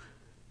you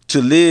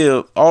to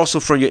live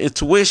also from your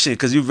intuition,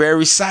 because you're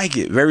very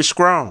psychic, very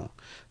strong.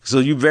 So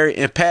you're very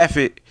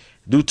empathic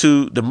due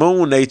to the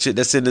moon nature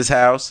that's in this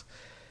house.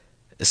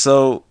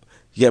 So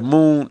you got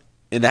moon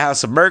in the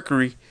house of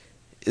Mercury.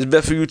 It's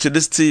best for you to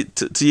listen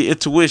to your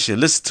intuition.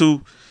 Listen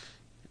to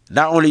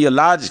not only your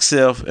logic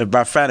self and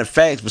by finding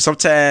facts, but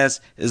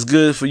sometimes it's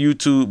good for you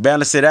to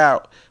balance it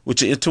out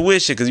with your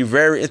intuition, because you're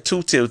very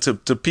intuitive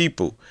to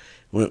people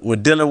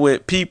when dealing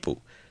with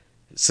people.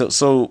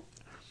 So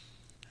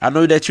I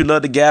know that you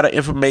love to gather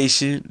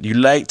information, you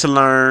like to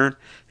learn,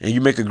 and you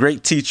make a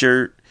great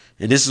teacher,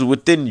 and this is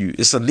within you.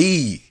 It's a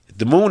need.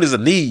 The moon is a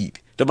need.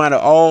 No matter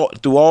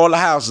through all the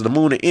houses, the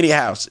moon in any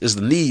house is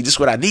the need. This is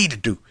what I need to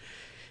do.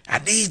 I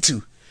need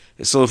to.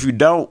 And so if you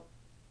don't,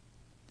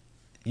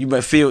 you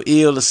might feel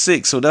ill or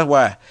sick. So that's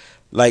why,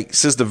 like,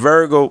 since the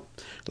Virgo,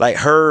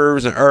 like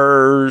herbs and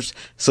herbs,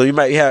 so you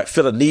might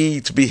feel a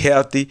need to be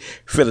healthy,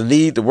 feel a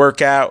need to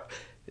work out,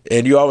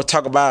 and you always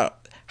talk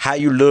about how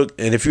you look.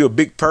 And if you're a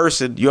big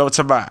person, you always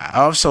talk about,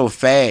 oh, I'm so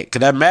fat.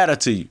 Could that matter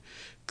to you?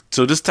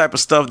 So this type of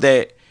stuff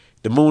that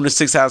the moon and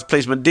 6th house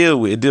placement deal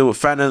with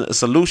finding a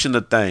solution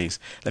to things,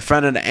 like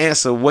finding the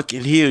answer, what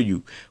can heal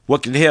you,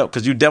 what can help,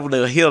 because you're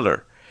definitely a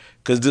healer,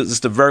 because this is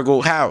the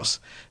Virgo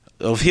house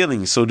of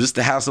healing. So this is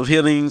the house of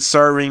healing,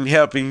 serving,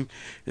 helping,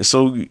 and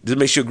so this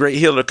makes you a great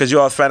healer, because you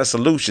always find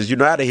solutions. You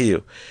know how to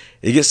heal.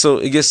 It gets so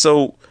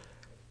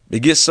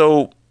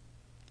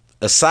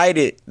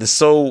excited and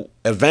so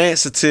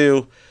advanced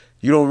until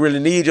you don't really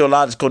need your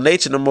logical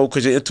nature no more,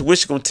 because your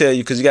intuition gonna tell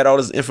you, because you got all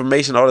this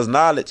information, all this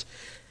knowledge.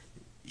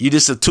 You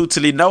just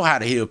intuitively know how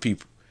to heal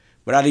people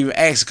without even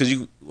asking, because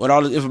you, with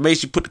all this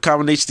information, you put the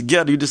combination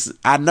together.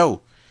 I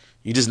know.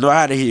 You just know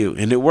how to heal,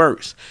 and it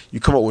works.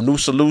 You come up with new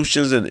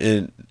solutions,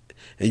 and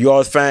you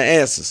always find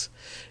answers.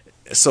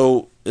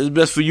 So it's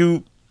best for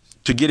you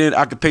to get in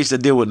occupations that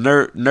deal with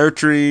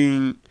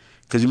nurturing,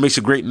 because you make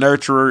a great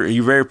nurturer, and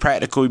you're very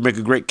practical. You make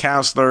a great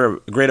counselor,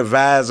 a great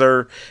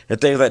advisor,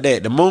 and things like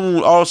that. The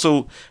moon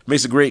also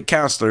makes a great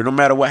counselor, no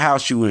matter what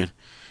house you in.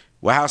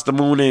 What house the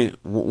moon in,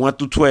 1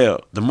 through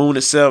 12. The moon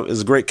itself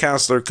is a great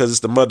counselor, because it's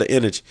the mother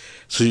energy.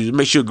 So you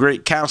make you a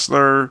great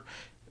counselor.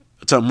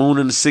 To moon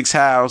in the 6th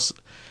house,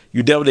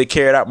 you definitely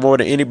carry it out more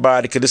than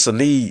anybody, because it's a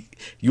need.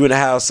 You in the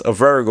house of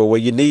Virgo,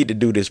 where you need to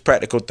do this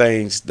practical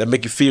things that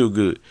make you feel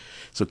good.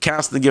 So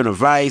counseling, giving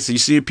advice, and you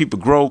see people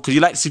grow, because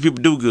you like to see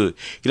people do good.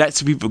 You like to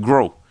see people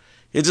grow.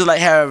 It's just like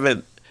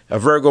having a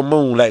Virgo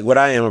moon, like what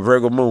I am, a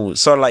Virgo moon,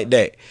 sort of like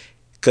that,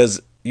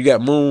 because you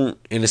got moon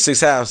in the 6th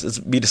house. It's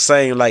be the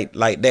same like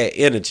that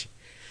energy.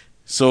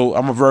 So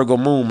I'm a Virgo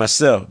moon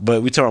myself,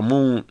 but we talk about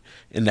moon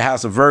in the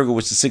house of Virgo,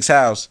 which is the 6th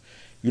house.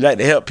 You like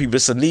to help people.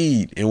 It's a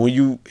need, and when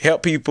you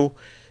help people,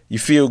 you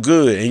feel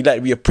good, and you like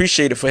to be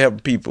appreciated for helping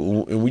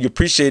people. And when you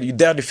appreciate it, you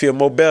definitely feel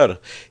more better.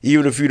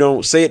 Even if you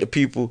don't say it to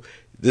people,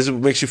 This is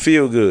what makes you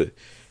feel good.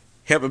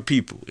 Helping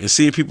people and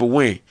seeing people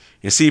win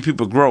and seeing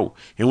people grow.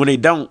 And when they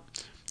don't,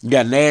 you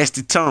got a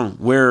nasty tongue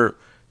where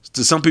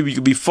to some people you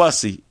can be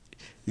fussy.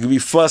 You can be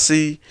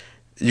fussy.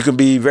 You can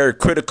be very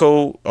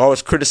critical,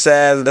 always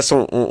criticizing. That's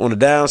on the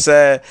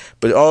downside.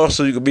 But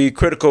also you can be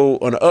critical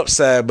on the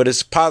upside, but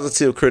it's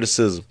positive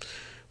criticism.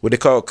 What they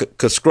call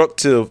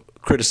constructive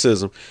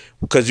criticism.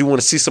 Because you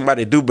want to see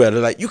somebody do better.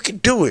 Like, you can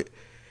do it.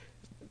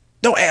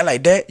 Don't act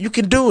like that. You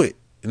can do it.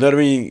 You know what I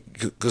mean?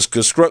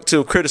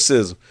 Constructive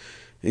criticism.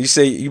 And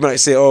you might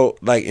say, oh,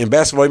 like in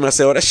basketball, you might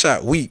say, oh, that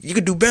shot weak. You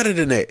can do better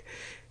than that.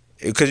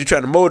 Because you're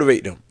trying to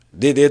motivate them.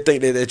 They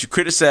think that you're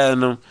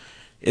criticizing them.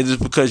 It's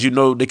just because you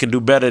know they can do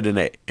better than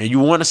that. And you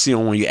want to see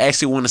them win. You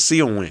actually want to see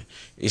them win.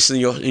 It's in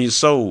your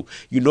soul.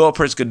 You know a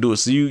person can do it.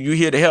 So you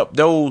here to help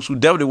those who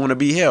definitely want to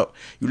be helped.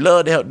 You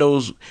love to help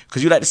those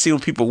because you like to see when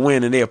people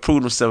win and they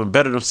improve themselves and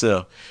better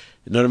themselves.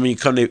 You know what I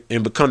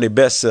mean? Become their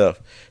best self.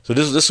 So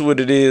this is what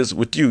it is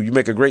with you. You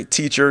make a great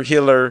teacher,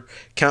 healer,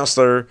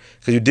 counselor,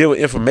 because you deal with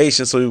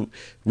information. So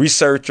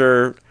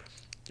researcher,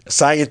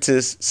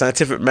 scientist,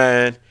 scientific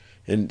mind.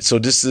 And so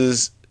this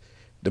is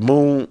the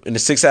moon in the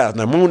 6th house.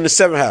 Now, moon in the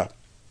 7th house.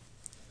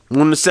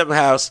 Moon in the 7th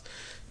house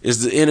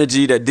is the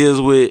energy that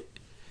deals with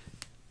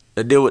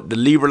the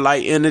Libra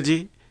light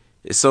energy.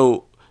 And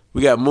so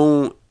we got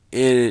moon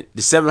in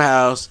the 7th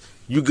house.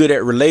 You good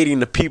at relating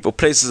to people,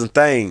 places, and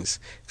things.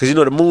 Because you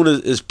know the moon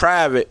is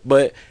private,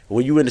 but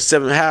when you in the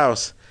 7th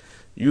house,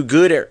 you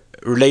good at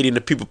relating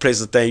to people,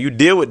 places, and things. You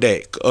deal with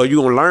that, or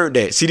you gonna learn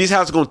that. See, these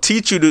houses gonna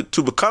teach you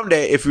to become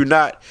that if you're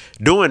not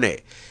doing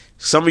that.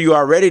 Some of you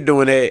are already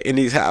doing that in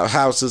these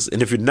houses,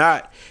 and if you're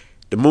not,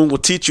 the moon will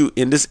teach you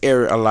in this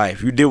area of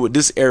life. You deal with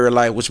this area of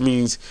life, which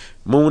means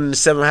moon in the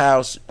 7th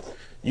house,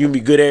 you can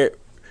be good at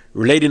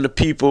relating to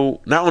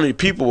people, not only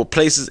people, but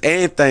places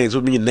and things.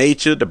 Which means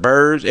nature, the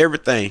birds,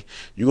 everything.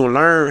 You're going to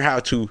learn how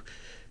to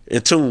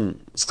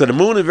attune. Because the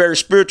moon is very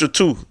spiritual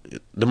too.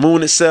 The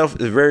moon itself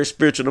is very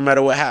spiritual no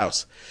matter what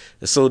house.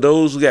 And so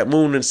those who got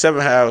moon in the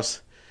 7th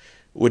house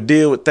will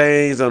deal with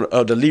things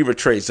of the Libra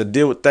traits, that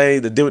deal with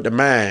things that deal with the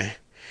mind.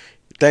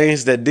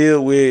 Things that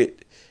deal with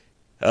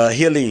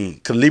healing.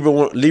 Because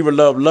Libra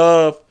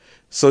love.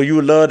 So you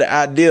would love the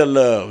idea of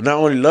love. Not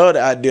only love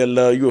the idea of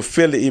love, you will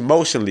feel it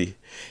emotionally.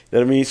 You know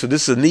what I mean? So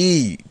this is a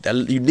need.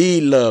 You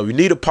need love. You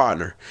need a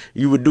partner.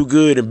 You would do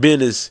good in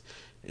business,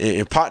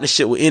 in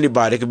partnership with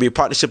anybody. It could be a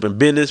partnership in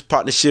business,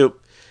 partnership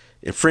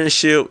in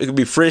friendship. It could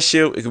be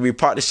friendship. It could be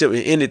partnership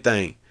in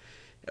anything.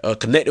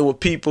 Connecting with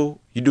people.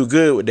 You do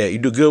good with that. You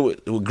do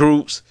good with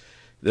groups.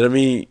 You know what I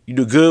mean? You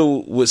do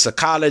good with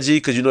psychology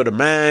because you know the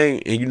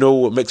mind and you know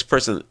what makes a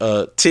person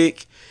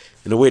tick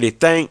and the way they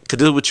think. Because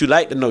this is what you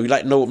like to know. You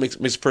like to know what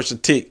makes a person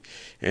tick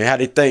and how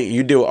they think.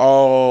 You deal with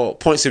all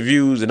points of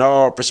views and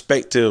all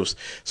perspectives.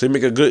 So you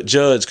make a good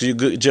judge because you're a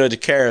good judge of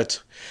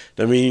character.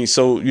 I mean,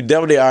 so you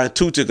definitely are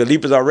intuitive. Because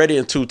Libra's already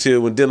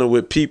intuitive when dealing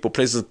with people,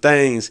 places,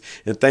 things,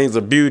 and things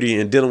of beauty,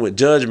 and dealing with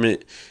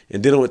judgment,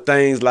 and dealing with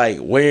things like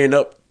weighing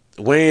up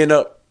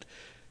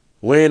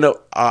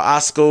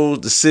obstacles,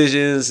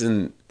 decisions,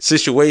 and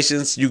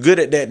situations. You're good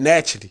at that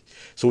naturally.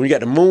 So when you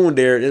got the moon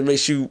there, it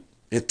makes you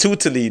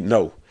intuitively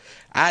know.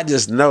 I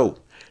just know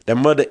that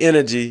mother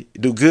energy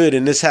do good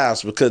in this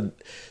house because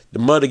the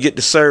mother get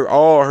to serve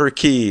all her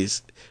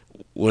kids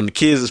when the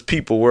kids is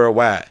people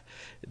worldwide.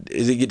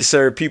 They get to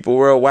serve people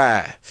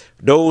worldwide.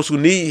 Those who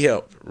need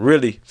help,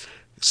 really.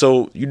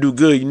 So you do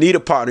good. You need a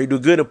partner. You do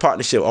good in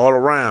partnership all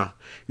around.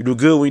 You do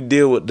good when you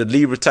deal with the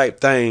Libra type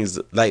things,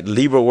 like the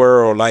Libra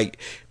world, like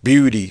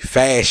beauty,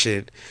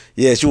 fashion.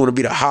 Yes, you want to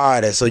be the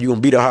hardest, so you're going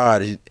to be the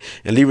hardest.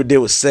 And Libra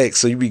deal with sex,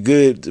 so you be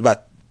good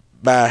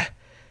by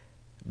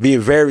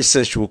being very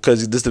sensual,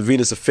 because this is the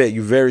Venus effect.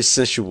 You're very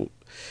sensual.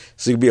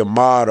 So you can be a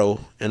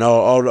model and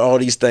all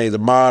these things. A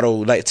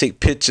model, like take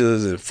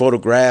pictures and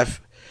photographs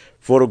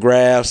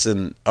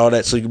and all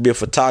that. So you can be a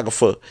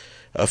photographer,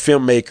 a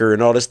filmmaker,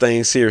 and all these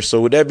things here.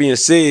 So with that being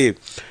said,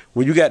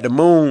 when you got the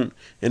moon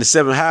in the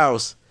 7th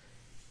house,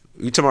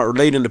 you talking about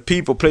relating to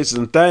people, places,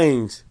 and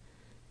things.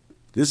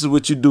 This is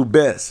what you do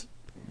best.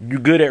 You're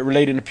good at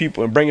relating to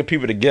people and bringing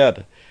people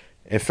together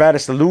and finding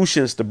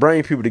solutions to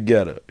bring people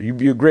together.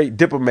 You're a great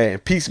diplomat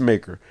and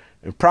peacemaker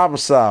and problem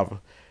solver.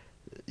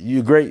 You're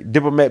a great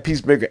diplomat,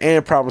 peacemaker,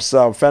 and problem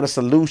solver, finding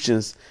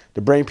solutions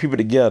to bring people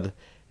together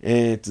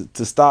and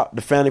to stop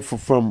the family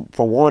from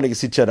warring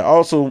against each other.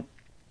 Also,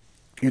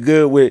 you're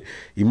good with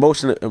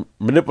emotional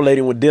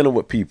manipulating when dealing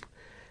with people.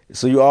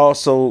 So you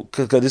also,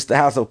 because it's the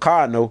house of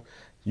Cardinal,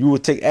 you will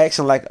take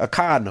action like a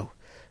Cardinal,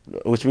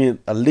 which means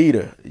a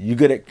leader. You're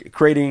good at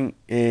creating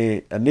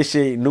and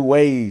initiating new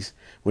ways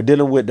when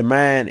dealing with the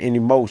mind and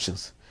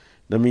emotions.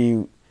 I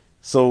mean,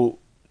 so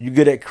you're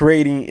good at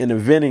creating and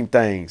inventing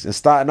things and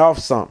starting off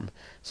something.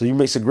 So you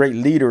make a great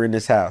leader in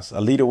this house,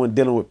 a leader when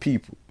dealing with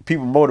people.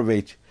 People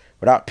motivate you.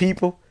 Without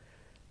people,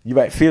 you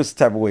might feel some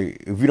type of way.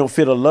 If you don't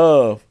feel the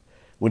love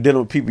when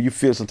dealing with people, you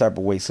feel some type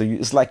of way. So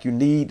it's like you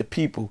need the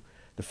people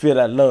to feel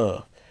that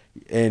love.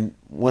 And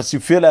once you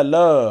feel that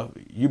love,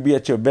 you be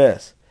at your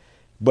best.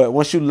 But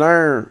once you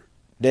learn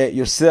that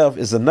yourself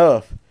is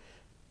enough,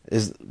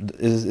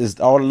 is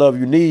all the love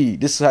you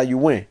need. This is how you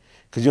win.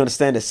 Because you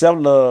understand that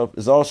self-love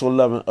is also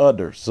loving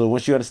others. So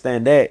once you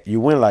understand that, you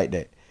win like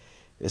that.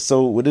 And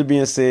so with this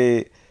being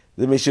said,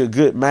 let me make sure a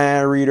good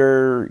mind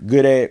reader,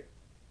 good at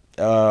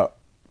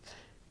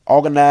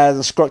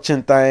organizing,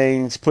 structuring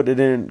things, put it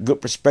in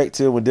good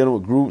perspective when dealing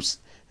with groups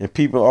and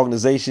people,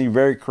 organizations. You're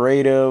very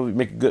creative. You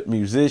make a good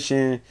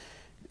musician.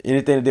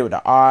 Anything to do with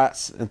the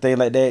arts and things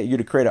like that. You're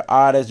the creative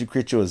artist. You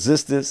create your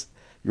existence,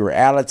 your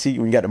reality.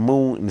 When you got the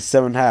moon in the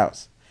 7th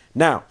house.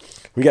 Now,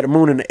 we got the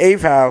moon in the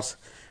 8th house.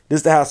 This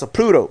is the house of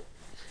Pluto.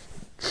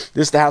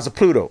 This is the house of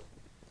Pluto.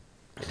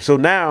 So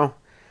now,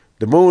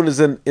 the moon is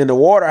in the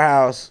water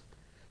house,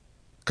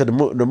 because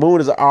the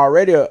moon is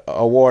already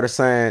a water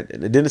sign,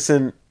 and then it's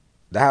in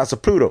the house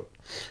of Pluto.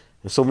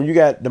 And so when you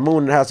got the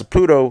moon in the house of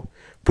Pluto,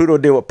 Pluto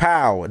deal with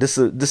power. This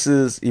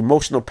is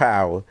emotional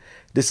power.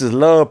 This is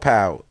love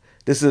power.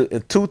 This is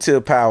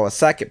intuitive power,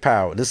 psychic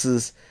power. This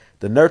is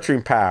the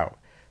nurturing power.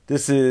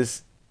 This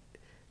is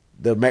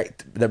the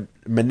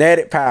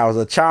magnetic powers,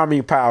 the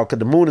charming power, because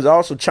the moon is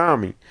also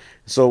charming.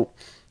 So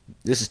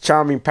this is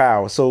charming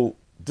power. So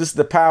this is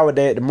the power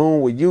that the moon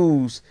will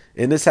use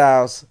in this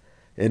house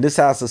of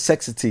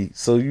sexity.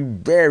 So you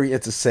very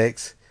into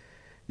sex.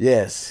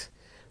 Yes.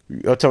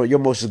 I'm talking about your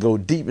emotions go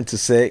deep into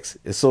sex.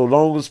 And so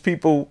long as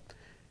people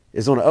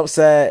is on the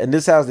upside, in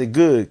this house they're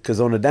good,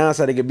 because on the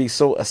downside they can be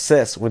so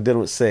obsessed when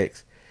dealing with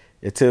sex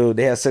until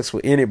they have sex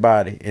with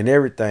anybody and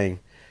everything.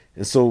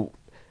 And so,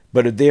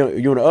 but if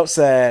you're on the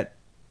upside,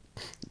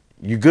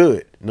 you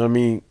good. You know what I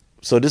mean?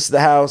 So this is the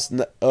house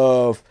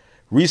of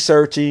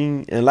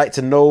researching and like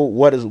to know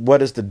what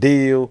is the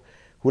deal.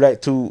 Who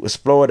like to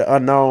explore the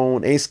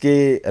unknown, ain't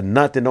scared of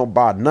nothing, don't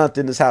bother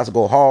nothing. This house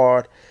go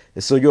hard.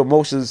 And so your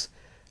emotions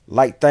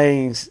like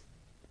things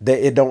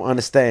that it don't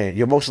understand.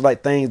 Your emotions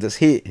like things that's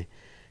hidden,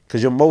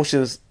 because your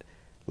emotions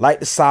like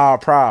to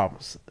solve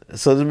problems.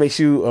 So this makes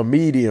you a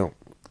medium,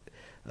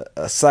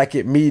 a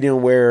psychic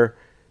medium, where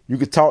you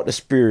can talk to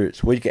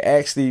spirits, where you can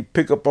actually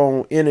pick up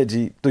on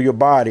energy through your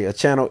body, a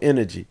channel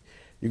energy.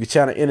 You can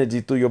channel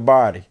energy through your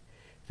body.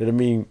 You know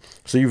what I mean?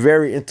 So you're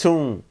very in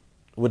tune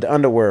with the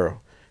underworld.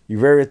 You're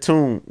very in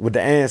tune with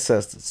the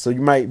ancestors. So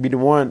you might be the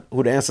one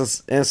who the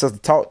ancestors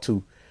talk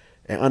to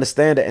and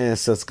understand the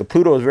ancestors. Because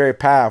Pluto is very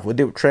powerful. It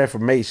deals with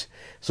transformation.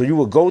 So you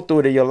will go through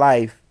it in your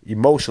life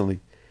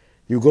emotionally.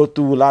 You go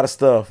through a lot of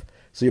stuff.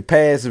 So your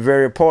past is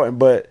very important,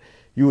 but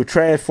you will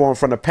transform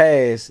from the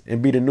past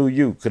and be the new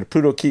you. Because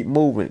Pluto keep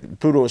moving.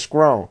 Pluto is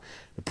strong.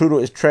 Pluto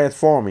is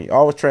transforming.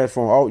 Always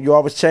transform. You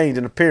always change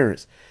in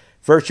appearance.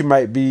 First you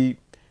might be,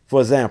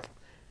 for example,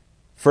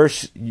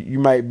 you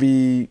might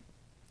be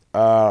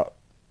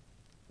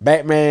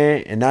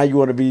Batman, and now you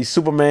want to be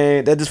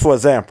Superman. That's just for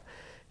example.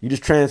 You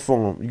just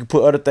transform. You can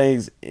put other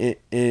things in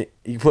you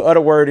can put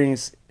other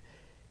wordings.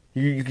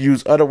 You can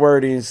use other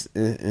wordings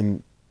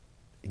and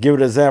give it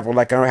an example,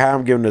 like how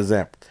I'm giving an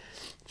example.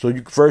 So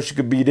you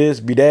could be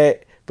this, be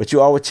that, but you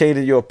always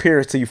changing your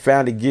appearance till you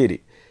finally get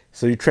it.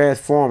 So you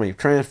transforming,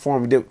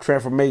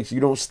 transformation.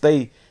 You don't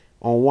stay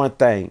on one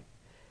thing.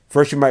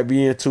 First you might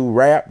be into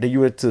rap, then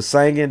you into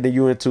singing, then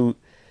you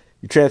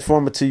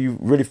transform until you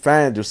really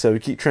find yourself. You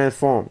keep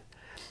transforming.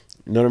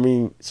 You know what I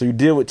mean? So you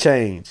deal with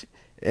change,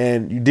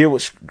 and you deal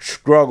with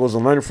struggles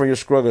and learning from your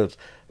struggles,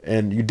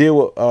 and you deal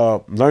with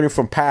learning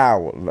from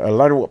power,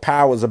 learning what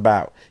power is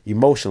about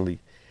emotionally.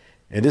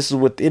 And this is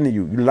within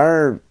you. You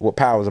learn what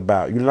power is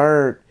about.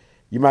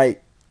 You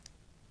might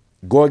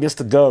go against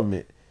the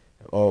government,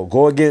 or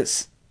go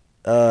against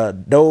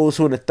those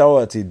who in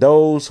authority,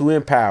 those who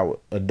in power,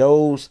 or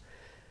those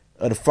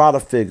of the father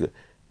figure,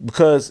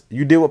 because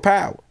you deal with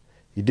power.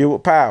 You deal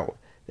with power.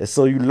 And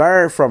so you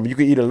learn from it. You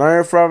can either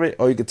learn from it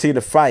or you continue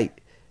to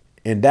fight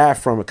and die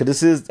from it. Because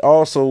this is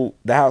also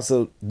the house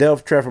of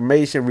death,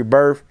 transformation,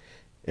 rebirth,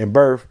 and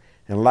birth,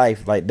 and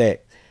life like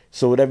that.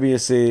 So with that being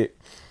said,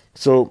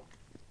 so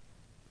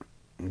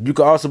you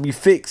can also be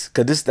fixed,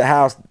 because this is the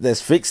house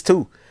that's fixed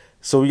too.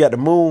 So we got the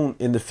moon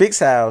in the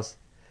fixed house.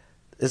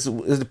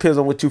 It depends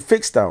on what you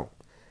fixed on.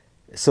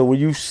 So when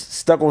you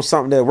stuck on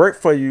something that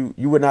worked for you,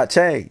 you would not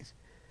change.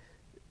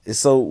 And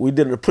so we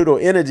did the Pluto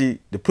energy.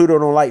 The Pluto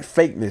don't like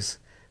fakeness.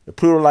 The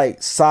Pluto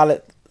like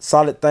solid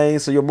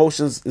things. So your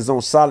emotions is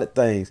on solid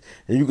things.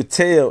 And you can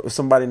tell if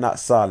somebody not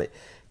solid,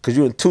 because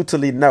you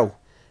intuitively know.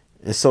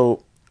 And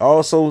so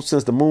also,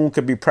 since the moon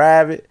can be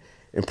private,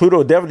 and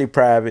Pluto definitely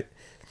private,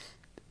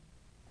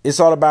 it's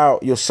all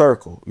about your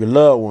circle, your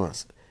loved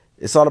ones.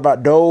 It's all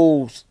about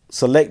those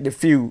selected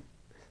few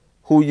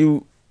who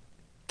you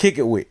kick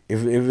it with.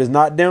 If it's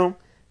not them,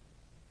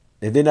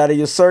 if they're not in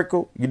your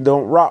circle, you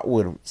don't rock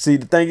with them. See,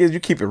 the thing is, you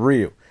keep it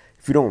real.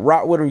 If you don't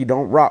rock with them, you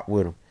don't rock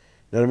with them.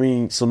 You know what I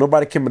mean? So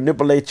nobody can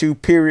manipulate you,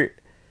 period.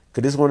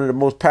 Because this is one of the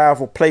most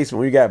powerful places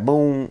when you got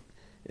moon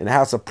in the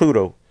house of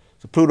Pluto.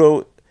 So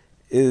Pluto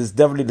is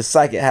definitely the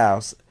psychic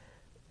house,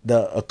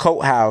 the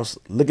occult house,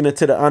 looking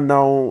into the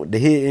unknown, the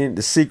hidden,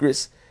 the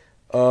secrets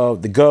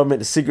of the government,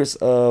 the secrets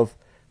of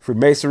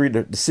Freemasonry,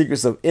 the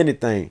secrets of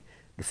anything,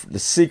 the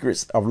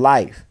secrets of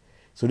life.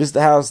 So this is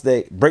the house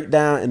that break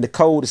down and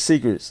decode the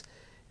secrets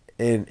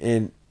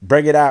and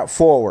bring it out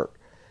forward.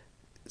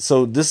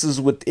 So this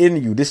is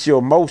within you. This is your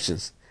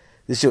emotions.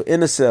 This is your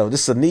inner self.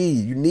 This is a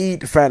need. You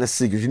need to find the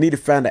secrets. You need to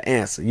find the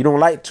answer. You don't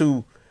like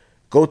to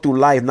go through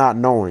life not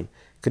knowing.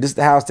 Because this is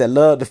the house that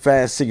love to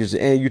find secrets.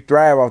 And you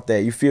thrive off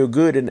that. You feel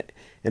good in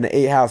the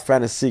 8th house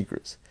finding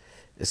secrets.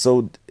 And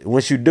so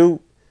once you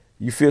do,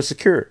 you feel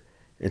secure.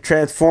 And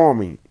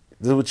transforming.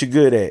 This is what you're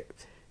good at.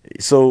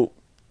 So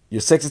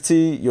your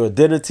sexuality, your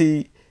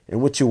identity,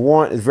 and what you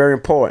want is very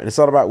important. It's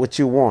all about what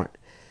you want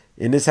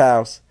in this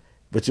house.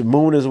 But your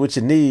moon is what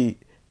you need.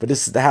 But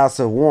this is the house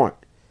of want.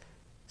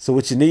 So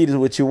what you need is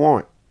what you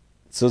want.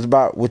 So it's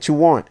about what you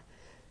want.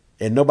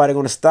 And nobody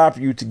going to stop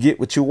you to get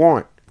what you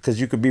want. Because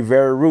you could be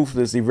very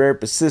ruthless, you're very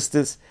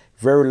persistent,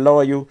 very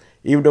loyal.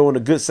 Even though on the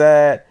good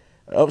side,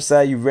 the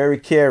upside, you're very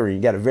caring.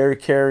 You got a very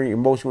caring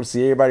emotion. You want to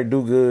see everybody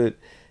do good.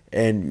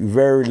 And you're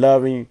very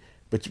loving.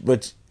 But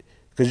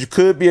because you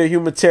could be a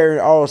humanitarian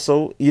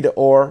also, either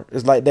or.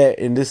 It's like that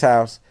in this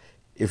house.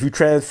 If you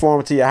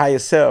transform to your higher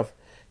self,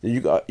 then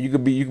you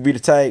could be the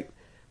type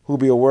who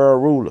be a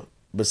world ruler.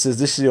 But since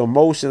this is your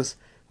emotions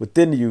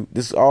within you,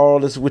 this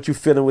is what you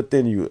feeling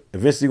within you.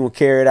 Eventually you're gonna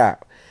carry it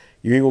out.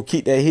 You ain't gonna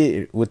keep that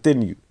hit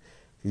within you.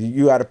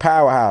 You are the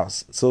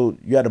powerhouse. So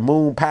you are the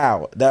moon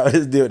power. That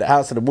is the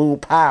house of the moon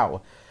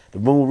power. The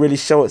moon really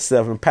show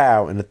itself in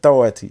power and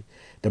authority.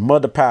 The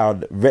mother power,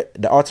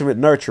 the ultimate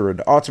nurturer,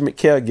 the ultimate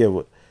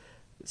caregiver.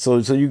 So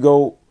you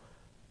go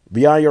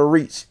beyond your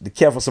reach to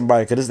care for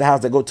somebody, because this is the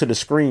house that go to the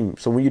scream.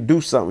 So when you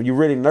do something, you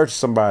really nurture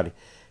somebody.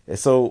 And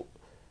so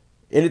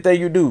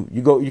anything you do,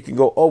 you can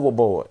go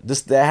overboard. This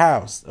is that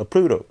house of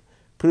Pluto.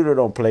 Pluto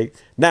don't play.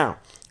 Now,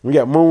 we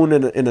got moon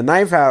in the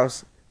 9th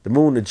house, the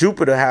moon in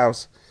Jupiter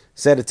house,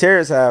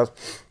 Sagittarius house.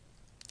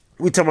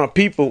 We talking about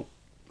people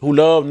who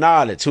love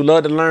knowledge, who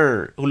love to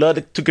learn, who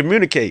love to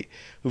communicate,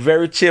 who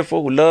very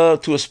cheerful, who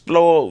love to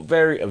explore,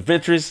 very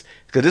adventurous,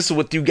 because this is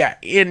what you got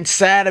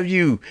inside of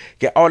you. You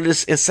got all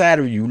this inside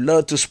of you. You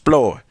love to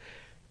explore.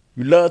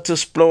 You love to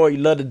explore. You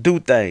love to do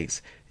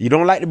things. You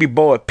don't like to be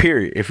bored,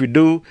 period. If you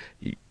do,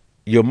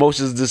 your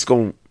emotions just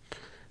gonna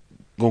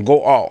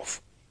go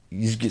off.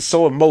 You just get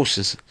so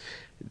emotions.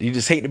 You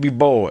just hate to be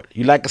bored.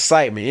 You like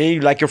excitement, and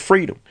you like your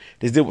freedom.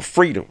 This deal with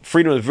freedom.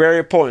 Freedom is very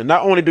important.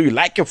 Not only do you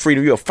like your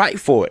freedom, you'll fight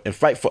for it and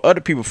fight for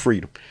other people's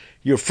freedom.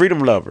 You're a freedom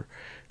lover.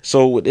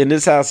 So in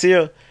this house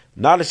here,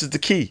 knowledge is the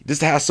key. This is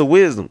the house of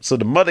wisdom. So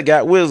the mother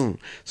got wisdom.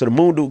 So the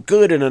moon do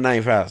good in the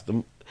 9th house.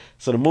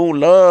 So the moon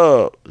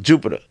love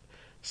Jupiter.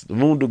 So the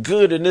moon do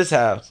good in this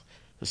house.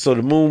 So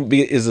the moon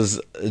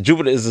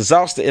Jupiter is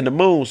exhausted in the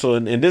moon. So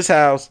in this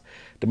house,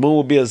 the moon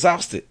will be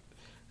exhausted.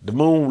 The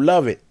moon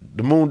love it.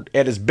 The moon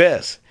at its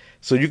best.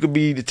 So you could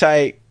be the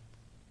type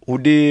who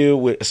deal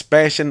with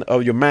expansion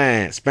of your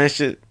mind,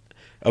 expansion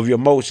of your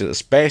emotions,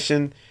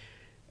 expansion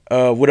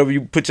whatever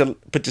you put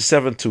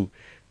yourself into.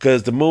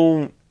 Because the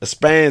moon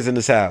expands in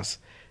this house.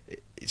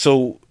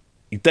 So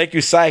you think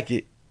you're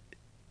psychic,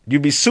 you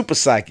be super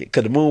psychic,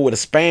 because the moon would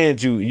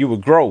expand you, you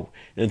would grow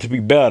and to be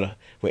better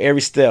with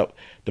every step.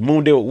 The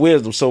moon deal with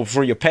wisdom. So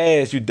from your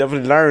past, you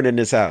definitely learn in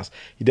this house.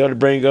 You definitely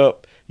bring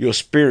up your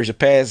experience, your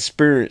past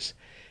experience,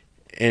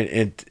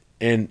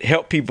 and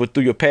help people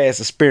through your past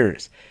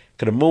experience.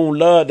 Because the moon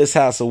love this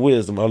house of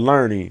wisdom, of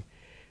learning,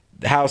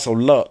 the house of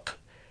luck.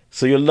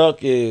 So your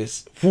luck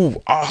is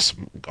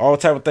awesome. All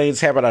type of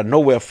things happen out of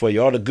nowhere for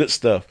you. All the good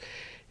stuff.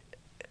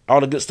 All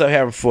the good stuff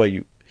happen for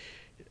you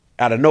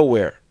out of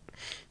nowhere.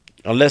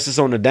 Unless it's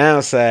on the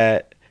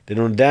downside. Then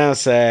on the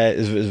downside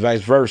is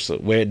vice versa.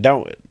 Where it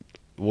don't,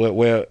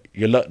 where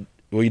your luck,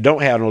 where you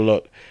don't have no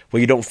luck,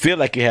 where you don't feel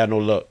like you have no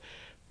luck.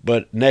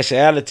 But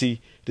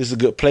nationality, this is a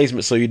good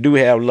placement, so you do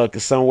have luck in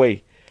some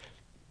way.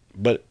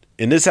 But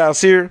in this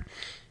house here,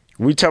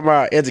 we talk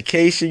about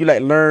education. You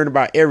like learn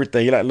about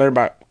everything. You like learn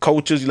about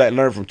cultures. You like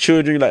learn from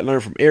children. You like learn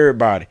from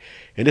everybody.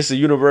 And this is a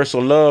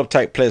universal love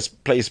type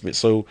placement.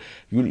 So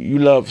you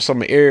love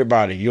some of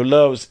everybody. Your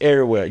love is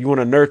everywhere. You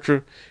want to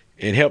nurture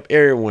and help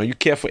everyone. You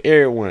care for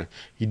everyone.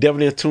 You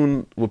definitely in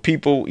tune with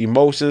people,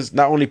 emotions,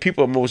 not only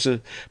people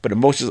emotions, but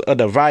emotions of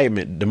the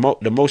environment, the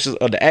emotions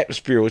of the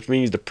atmosphere, which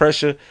means the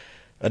pressure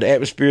of the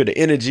atmosphere, the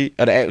energy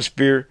of the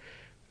atmosphere.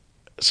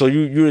 So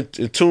you're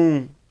in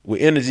tune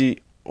with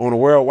energy on a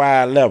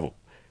worldwide level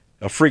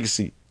of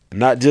frequency,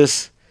 not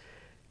just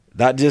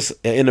an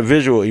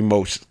individual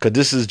emotion, because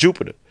this is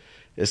Jupiter.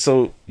 And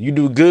so you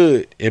do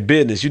good in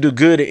business. You do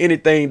good in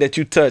anything that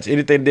you touch,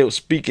 anything that deals with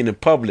speaking in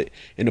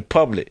the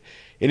public,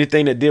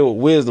 anything that deals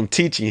with wisdom,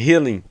 teaching,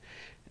 healing.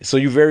 So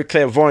you're very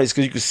clairvoyant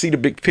because you can see the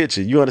big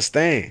picture. You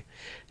understand.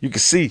 You can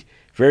see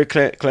very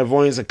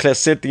clairvoyance and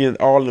clairsentient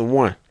all in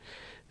one.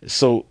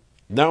 So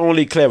not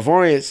only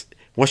clairvoyance,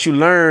 once you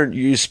learn,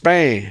 you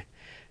expand.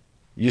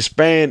 You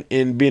expand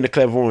in being a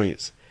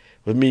clairvoyance.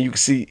 I mean, you can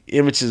see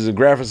images and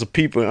graphics of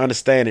people and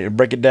understand it and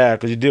break it down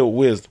because you deal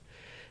with wisdom.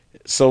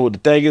 So the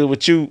thing is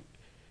with you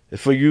is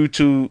for you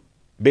to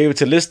be able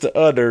to listen to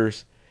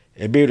others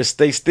and be able to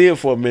stay still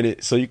for a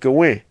minute so you can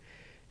win.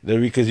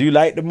 Because you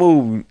like to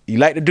move, you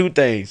like to do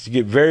things. You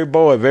get very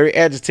bored, very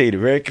agitated,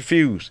 very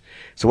confused.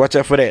 So watch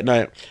out for that.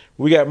 Now,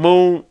 we got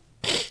moon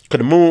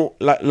Because the moon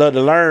love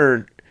to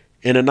learn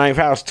in the ninth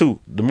house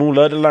too. The moon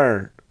love to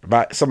learn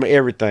about some of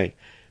everything.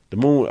 The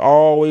moon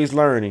always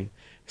learning.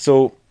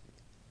 So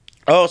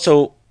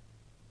also,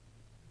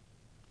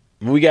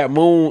 when we got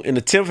moon in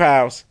the 10th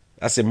house,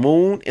 I said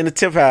moon in the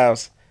 10th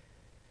house,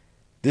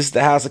 this is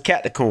the house of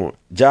Capricorn,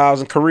 jobs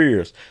and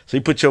careers. So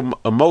you put your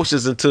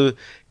emotions into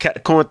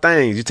Capricorn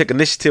things. You take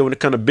initiative when it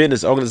comes to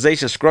business,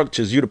 organization,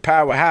 structures. You the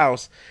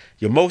powerhouse.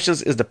 Your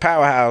emotions is the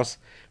powerhouse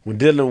when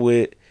dealing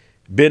with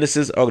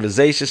businesses,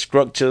 organizations,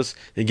 structures,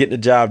 and getting the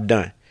job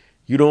done.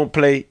 You don't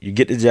play, you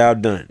get the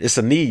job done. It's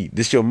a need.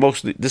 This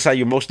how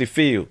you mostly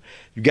feel.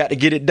 You got to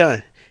get it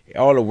done.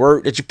 All the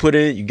work that you put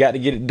in, you got to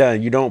get it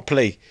done. You don't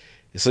play.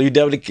 So you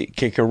definitely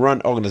can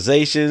run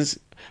organizations,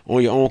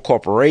 on your own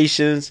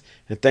corporations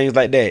and things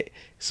like that.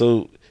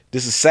 So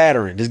this is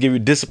Saturn. This gives you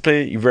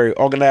discipline. You're very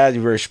organized.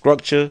 You're very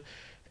structured.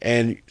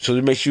 And so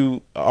it makes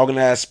you an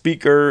organized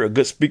speaker, a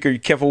good speaker. You're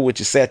careful with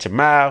your say at your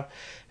mouth.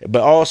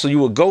 But also you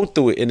will go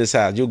through it in this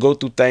house. You'll go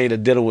through things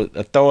that dealing with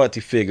authority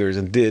figures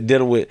and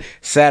dealing with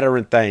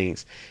Saturn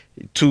things.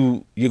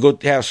 You go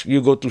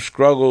through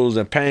struggles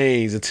and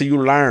pains until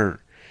you learn.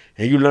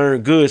 And you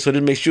learn good. So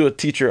this makes you a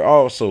teacher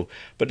also.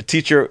 But the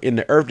teacher in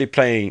the earthly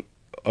plane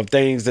of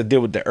things that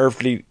deal with the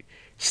earthly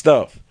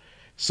stuff.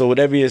 So with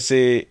that being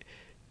said,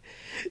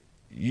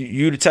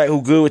 you the type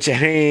who good with your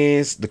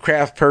hands, the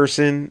craft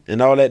person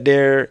and all that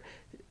there.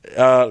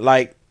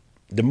 Like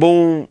the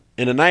moon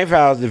in the ninth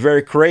house is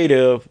very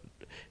creative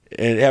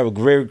and have a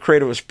very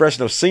creative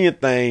expression of seeing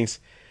things.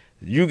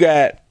 You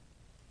got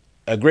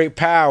a great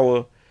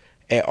power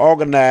at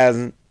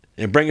organizing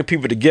and bringing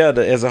people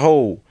together as a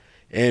whole.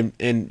 And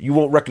you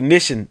want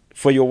recognition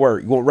for your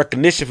work. You want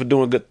recognition for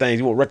doing good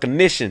things. You want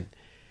recognition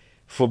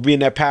for being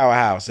that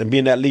powerhouse and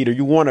being that leader.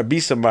 You want to be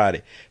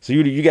somebody. So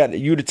you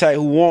the type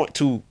who want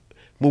to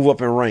move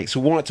up in ranks, who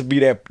want to be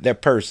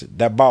that person,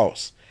 that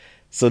boss.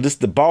 So this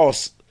the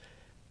boss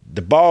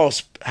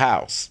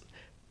house.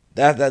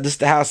 This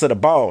the house of the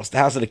boss, the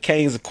house of the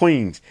kings and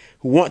queens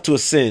who want to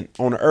ascend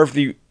on an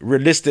earthly,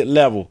 realistic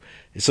level.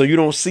 And so you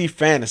don't see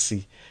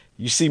fantasy.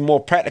 You see more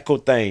practical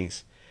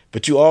things.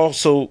 But you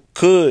also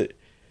could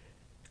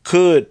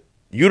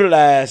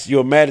utilize your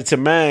imaginative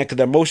mind, because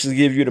the emotions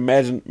give you the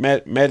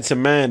imaginative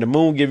mind. The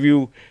moon give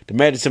you the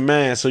imaginative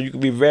mind, so you can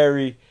be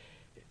very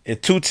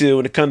intuitive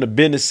when it comes to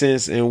business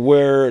sense and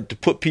where to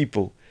put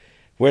people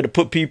when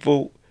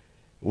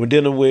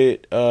dealing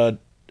with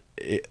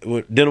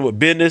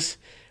business,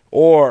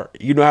 or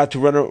you know how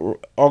to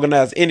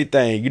organize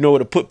anything. You know where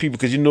to put people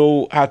because you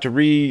know how to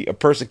read a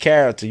person's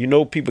character. You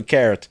know people's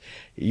character.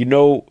 You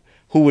know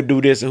who would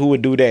do this and who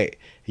would do that.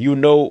 You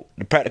know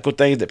the practical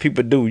things that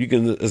people do. You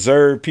can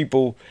observe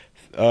people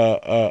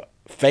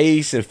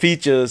face and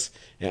features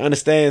and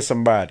understand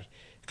somebody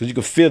because you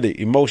can feel it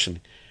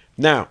emotionally.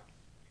 Now,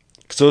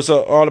 so it's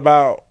all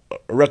about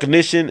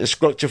recognition and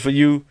structure for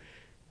you.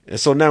 And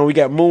so now we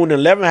got moon in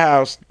 11th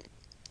house.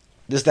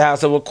 This is the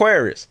house of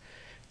Aquarius.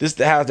 This is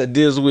the house that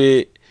deals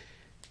with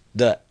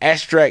the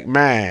abstract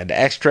mind,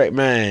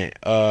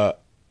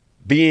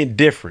 being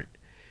different.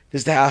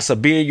 This is the house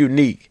of being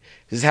unique.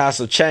 This is the house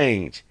of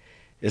change.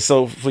 And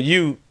so for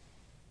you,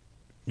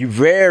 you're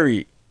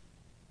very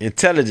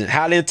intelligent,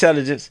 highly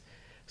intelligent.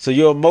 So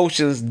your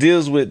emotions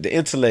deals with the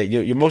intellect.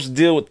 Your emotions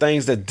deal with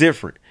things that are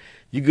different.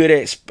 You're good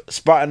at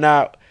spotting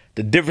out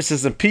the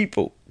differences in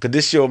people because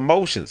this is your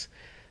emotions.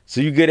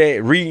 So you're good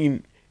at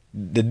reading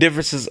the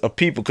differences of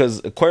people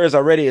because Aquarius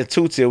already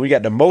intuitive. We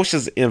got the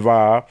emotions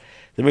involved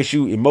that makes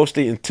you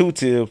emotionally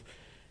intuitive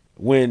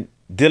when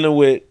dealing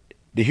with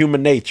the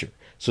human nature.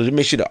 So it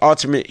makes you the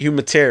ultimate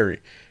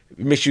humanitarian.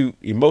 It makes you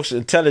emotionally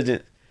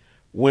intelligent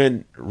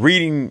when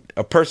reading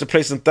a person,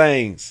 place, and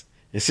things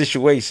in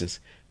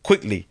situations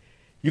quickly.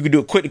 You can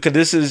do it quickly because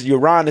this is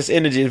Uranus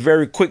energy. It's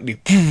very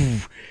quickly.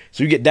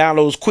 So you get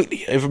downloads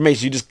quickly.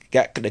 Information. You just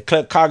got the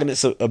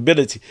cognitive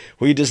ability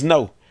where you just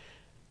know.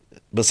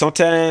 But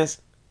sometimes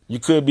you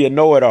could be a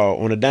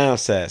know-it-all on the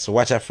downside. So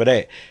watch out for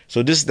that.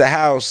 So this is the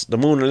house, the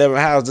moon 11th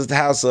house. This is the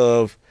house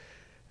of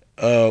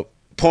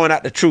pouring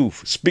out the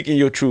truth, speaking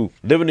your truth,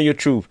 living in your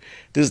truth.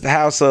 This is the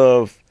house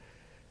of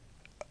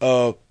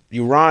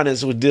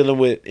Uranus, was dealing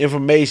with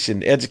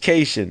information,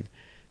 education,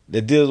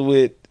 that deals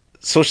with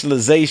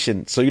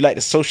socialization. So you like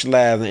to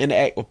socialize and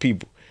interact with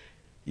people.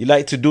 You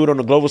like to do it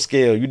on a global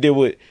scale. You deal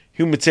with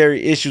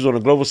humanitarian issues on a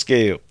global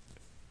scale.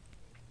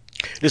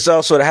 This is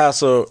also the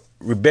house of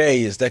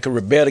rebellions that can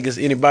rebel against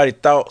anybody's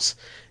thoughts,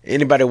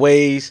 anybody's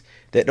ways,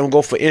 that don't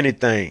go for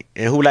anything,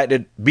 and who like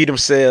to be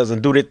themselves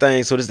and do their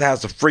thing. So this is the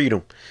house of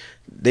freedom.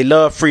 They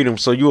love freedom,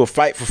 so you will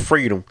fight for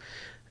freedom.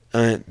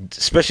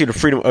 Especially the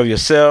freedom of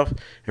yourself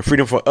and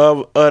freedom for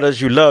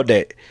others. You love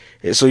that.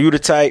 And so you the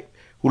type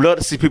who love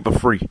to see people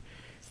free.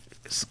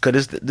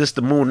 Because this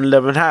the moon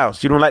 11th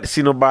house. You don't like to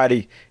see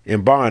nobody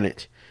in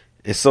bondage.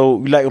 And so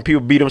you like when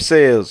people be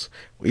themselves.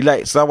 So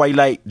that's why you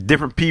like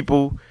different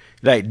people,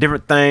 you like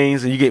different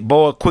things, and you get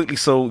bored quickly.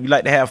 So you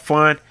like to have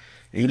fun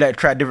and you like to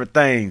try different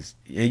things.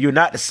 And you're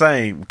not the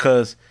same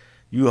because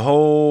you're a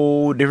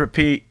whole different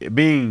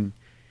being.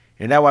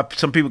 And that's why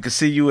some people can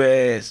see you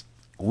as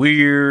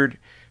weird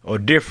or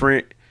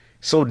different,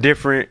 so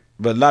different.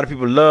 But a lot of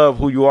people love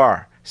who you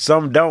are.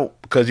 Some don't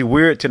because you're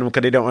weird to them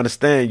because they don't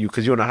understand you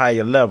because you're on a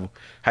higher level,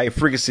 higher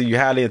frequency, you're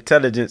highly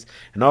intelligent,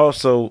 and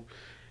also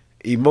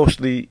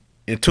emotionally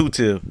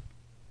intuitive.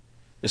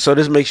 And so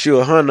this makes you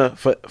a hunter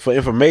for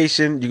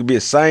information. You can be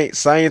a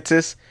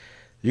scientist.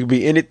 You can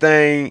be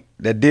anything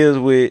that deals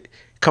with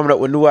coming up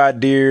with new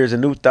ideas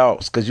and new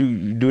thoughts because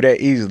you do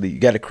that easily. You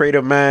got a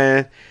creative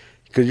mind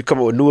because you come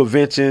up with new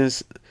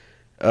inventions,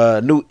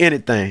 new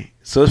anything.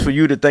 So it's for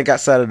you to think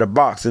outside of the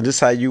box, and this is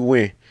how you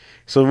win.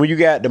 So when you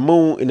got the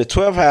moon in the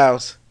 12th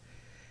house,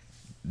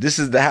 this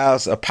is the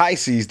house of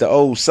Pisces, the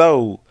old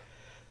soul.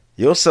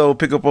 Your soul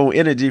pick up on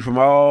energy from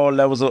all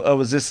levels of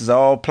existence,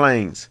 all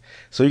planes.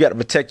 So you got to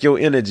protect your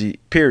energy,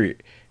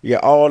 period. You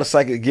got all the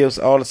psychic gifts,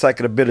 all the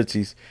psychic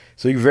abilities.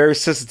 So you're very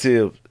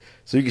sensitive.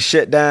 So you can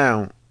shut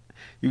down.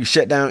 You can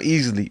shut down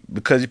easily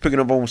because you're picking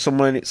up on so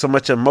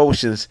much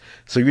emotions.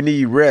 So you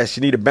need rest.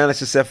 You need to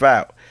balance yourself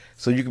out.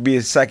 So you can be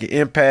a psychic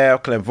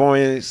empath,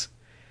 clairvoyance,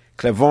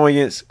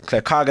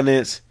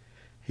 claircognizance.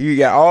 You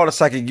got all the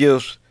psychic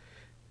gifts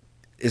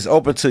is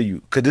open to you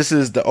because this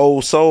is the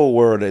old soul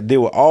world that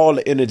deal with all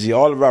the energy,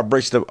 all the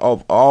vibration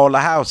of all the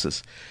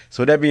houses.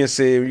 So that being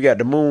said, you got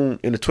the moon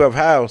in the 12th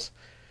house,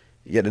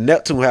 you got the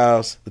Neptune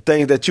house, the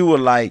things that you would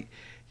like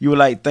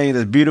things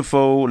that's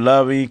beautiful,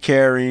 loving,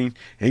 caring,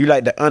 and you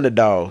like the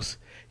underdogs.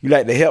 You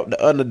like to help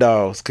the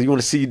underdogs because you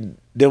want to see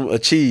them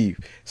achieve.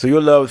 So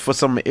your love is for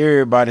some of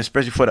everybody,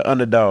 especially for the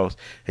underdogs.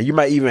 And you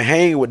might even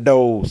hang with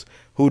those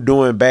who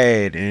doing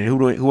bad and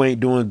who ain't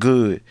doing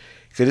good.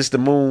 Because it's the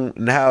moon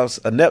in the house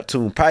of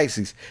Neptune,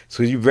 Pisces.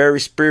 So you're very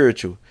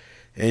spiritual.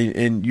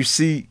 And you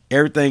see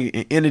everything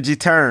in energy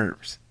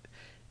terms.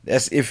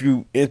 That's if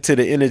you into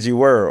the energy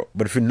world.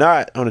 But if you're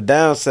not, on the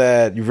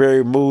downside, you're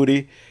very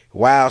moody,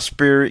 wild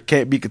spirit,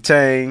 can't be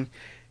contained.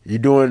 You're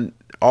doing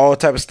all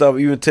type of stuff,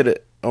 even to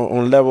the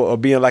on the level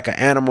of being like an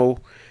animal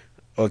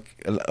or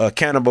a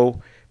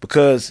cannibal,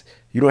 because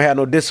you don't have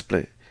no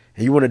discipline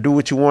and you want to do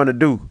what you want to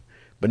do.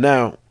 But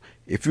now,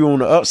 if you're on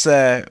the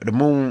upside, the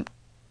moon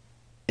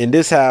in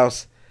this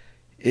house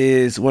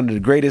is one of the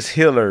greatest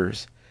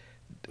healers,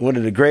 one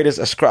of the greatest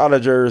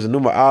astrologers and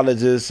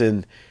numerologists,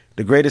 and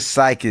the greatest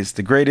psychics,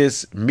 the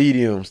greatest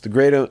mediums, the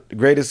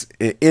greatest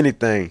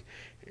anything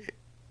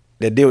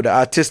that deal with the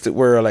artistic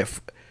world, like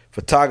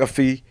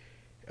photography,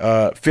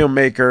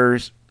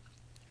 filmmakers,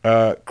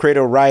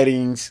 creative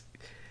writings,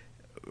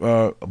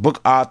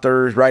 book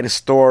authors, writing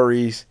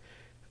stories,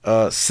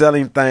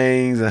 selling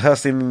things and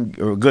hustling,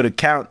 or a good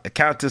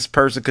accountant's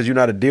person because you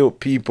know how to deal with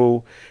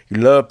people. You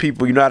love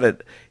people. You know how to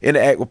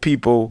interact with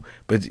people,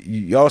 but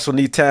you also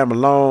need time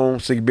alone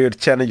so you can be able to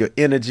channel your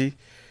energy.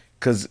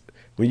 Because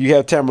when you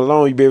have time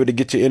alone, you'll be able to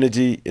get your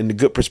energy in the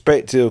good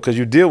perspective because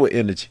you deal with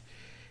energy.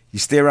 You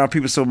stay around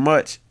people so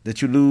much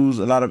that you lose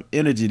a lot of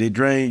energy. They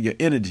drain your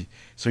energy.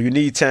 So you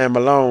need time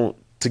alone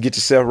to get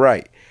yourself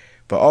right.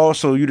 But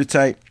also you the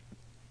type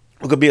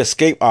who could be an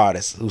escape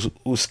artist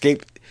who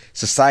escape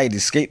society,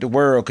 escape the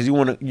world because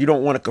you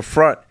don't want to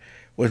confront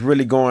what's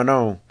really going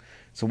on.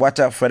 So watch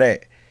out for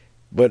that.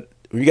 But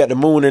when you got the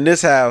moon in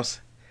this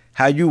house,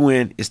 how you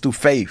win is through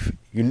faith.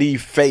 You need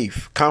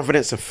faith.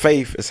 Confidence and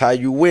faith is how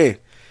you win.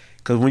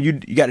 Because when you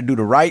got to do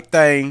the right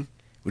thing,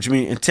 which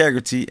means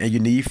integrity, and you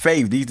need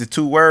faith. These are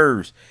two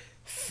words.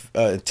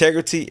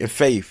 Integrity and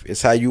faith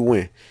is how you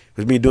win.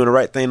 Which means doing the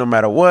right thing no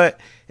matter what,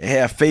 and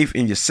have faith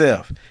in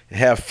yourself. And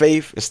have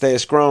faith and stay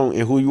strong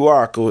in who you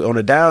are. Because on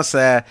the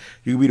downside,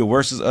 you will be the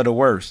worstest of the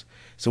worst.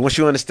 So once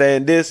you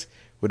understand this,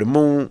 with the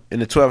moon in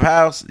the 12th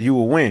house, you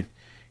will win.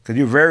 Because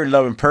you're a very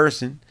loving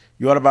person.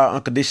 You're all about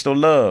unconditional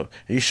love.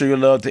 And you show your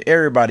love to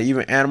everybody,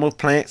 even animals,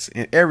 plants,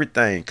 and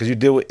everything. Because you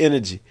deal with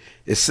energy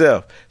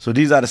itself. So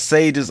these are the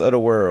sages of the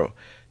world.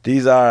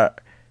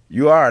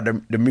 You are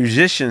the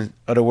musicians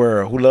of the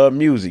world who love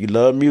music. You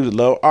love music,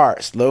 love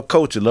arts, love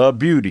culture, love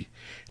beauty.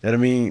 You know what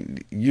I mean?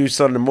 You're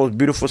some of the most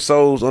beautiful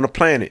souls on the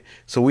planet.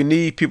 So we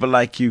need people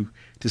like you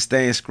to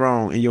stand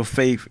strong in your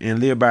faith and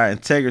live by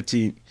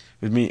integrity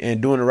with me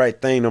and doing the right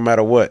thing no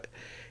matter what.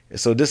 And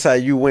so this is how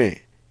you win.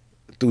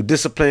 Through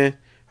discipline.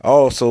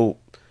 Also,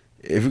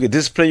 if you can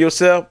discipline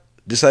yourself,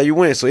 this is how you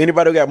win. So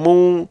anybody who got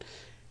moon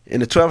in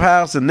the 12th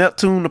house, the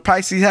Neptune, the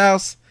Pisces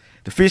house,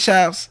 the fish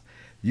house,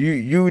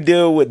 you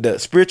deal with the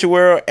spiritual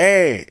world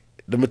and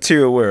the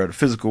material world, the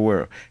physical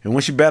world. And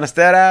once you balance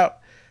that out,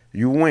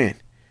 you win.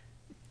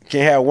 You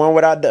can't have one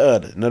without the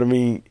other. You know what I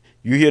mean?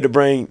 You here to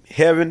bring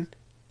heaven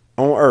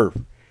on earth.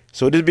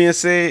 So this being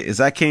said, is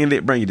I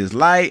can't bring you this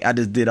light. I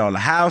just did all the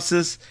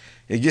houses.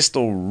 It gets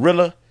no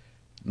realer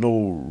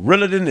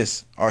than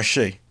this,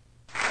 Arshay.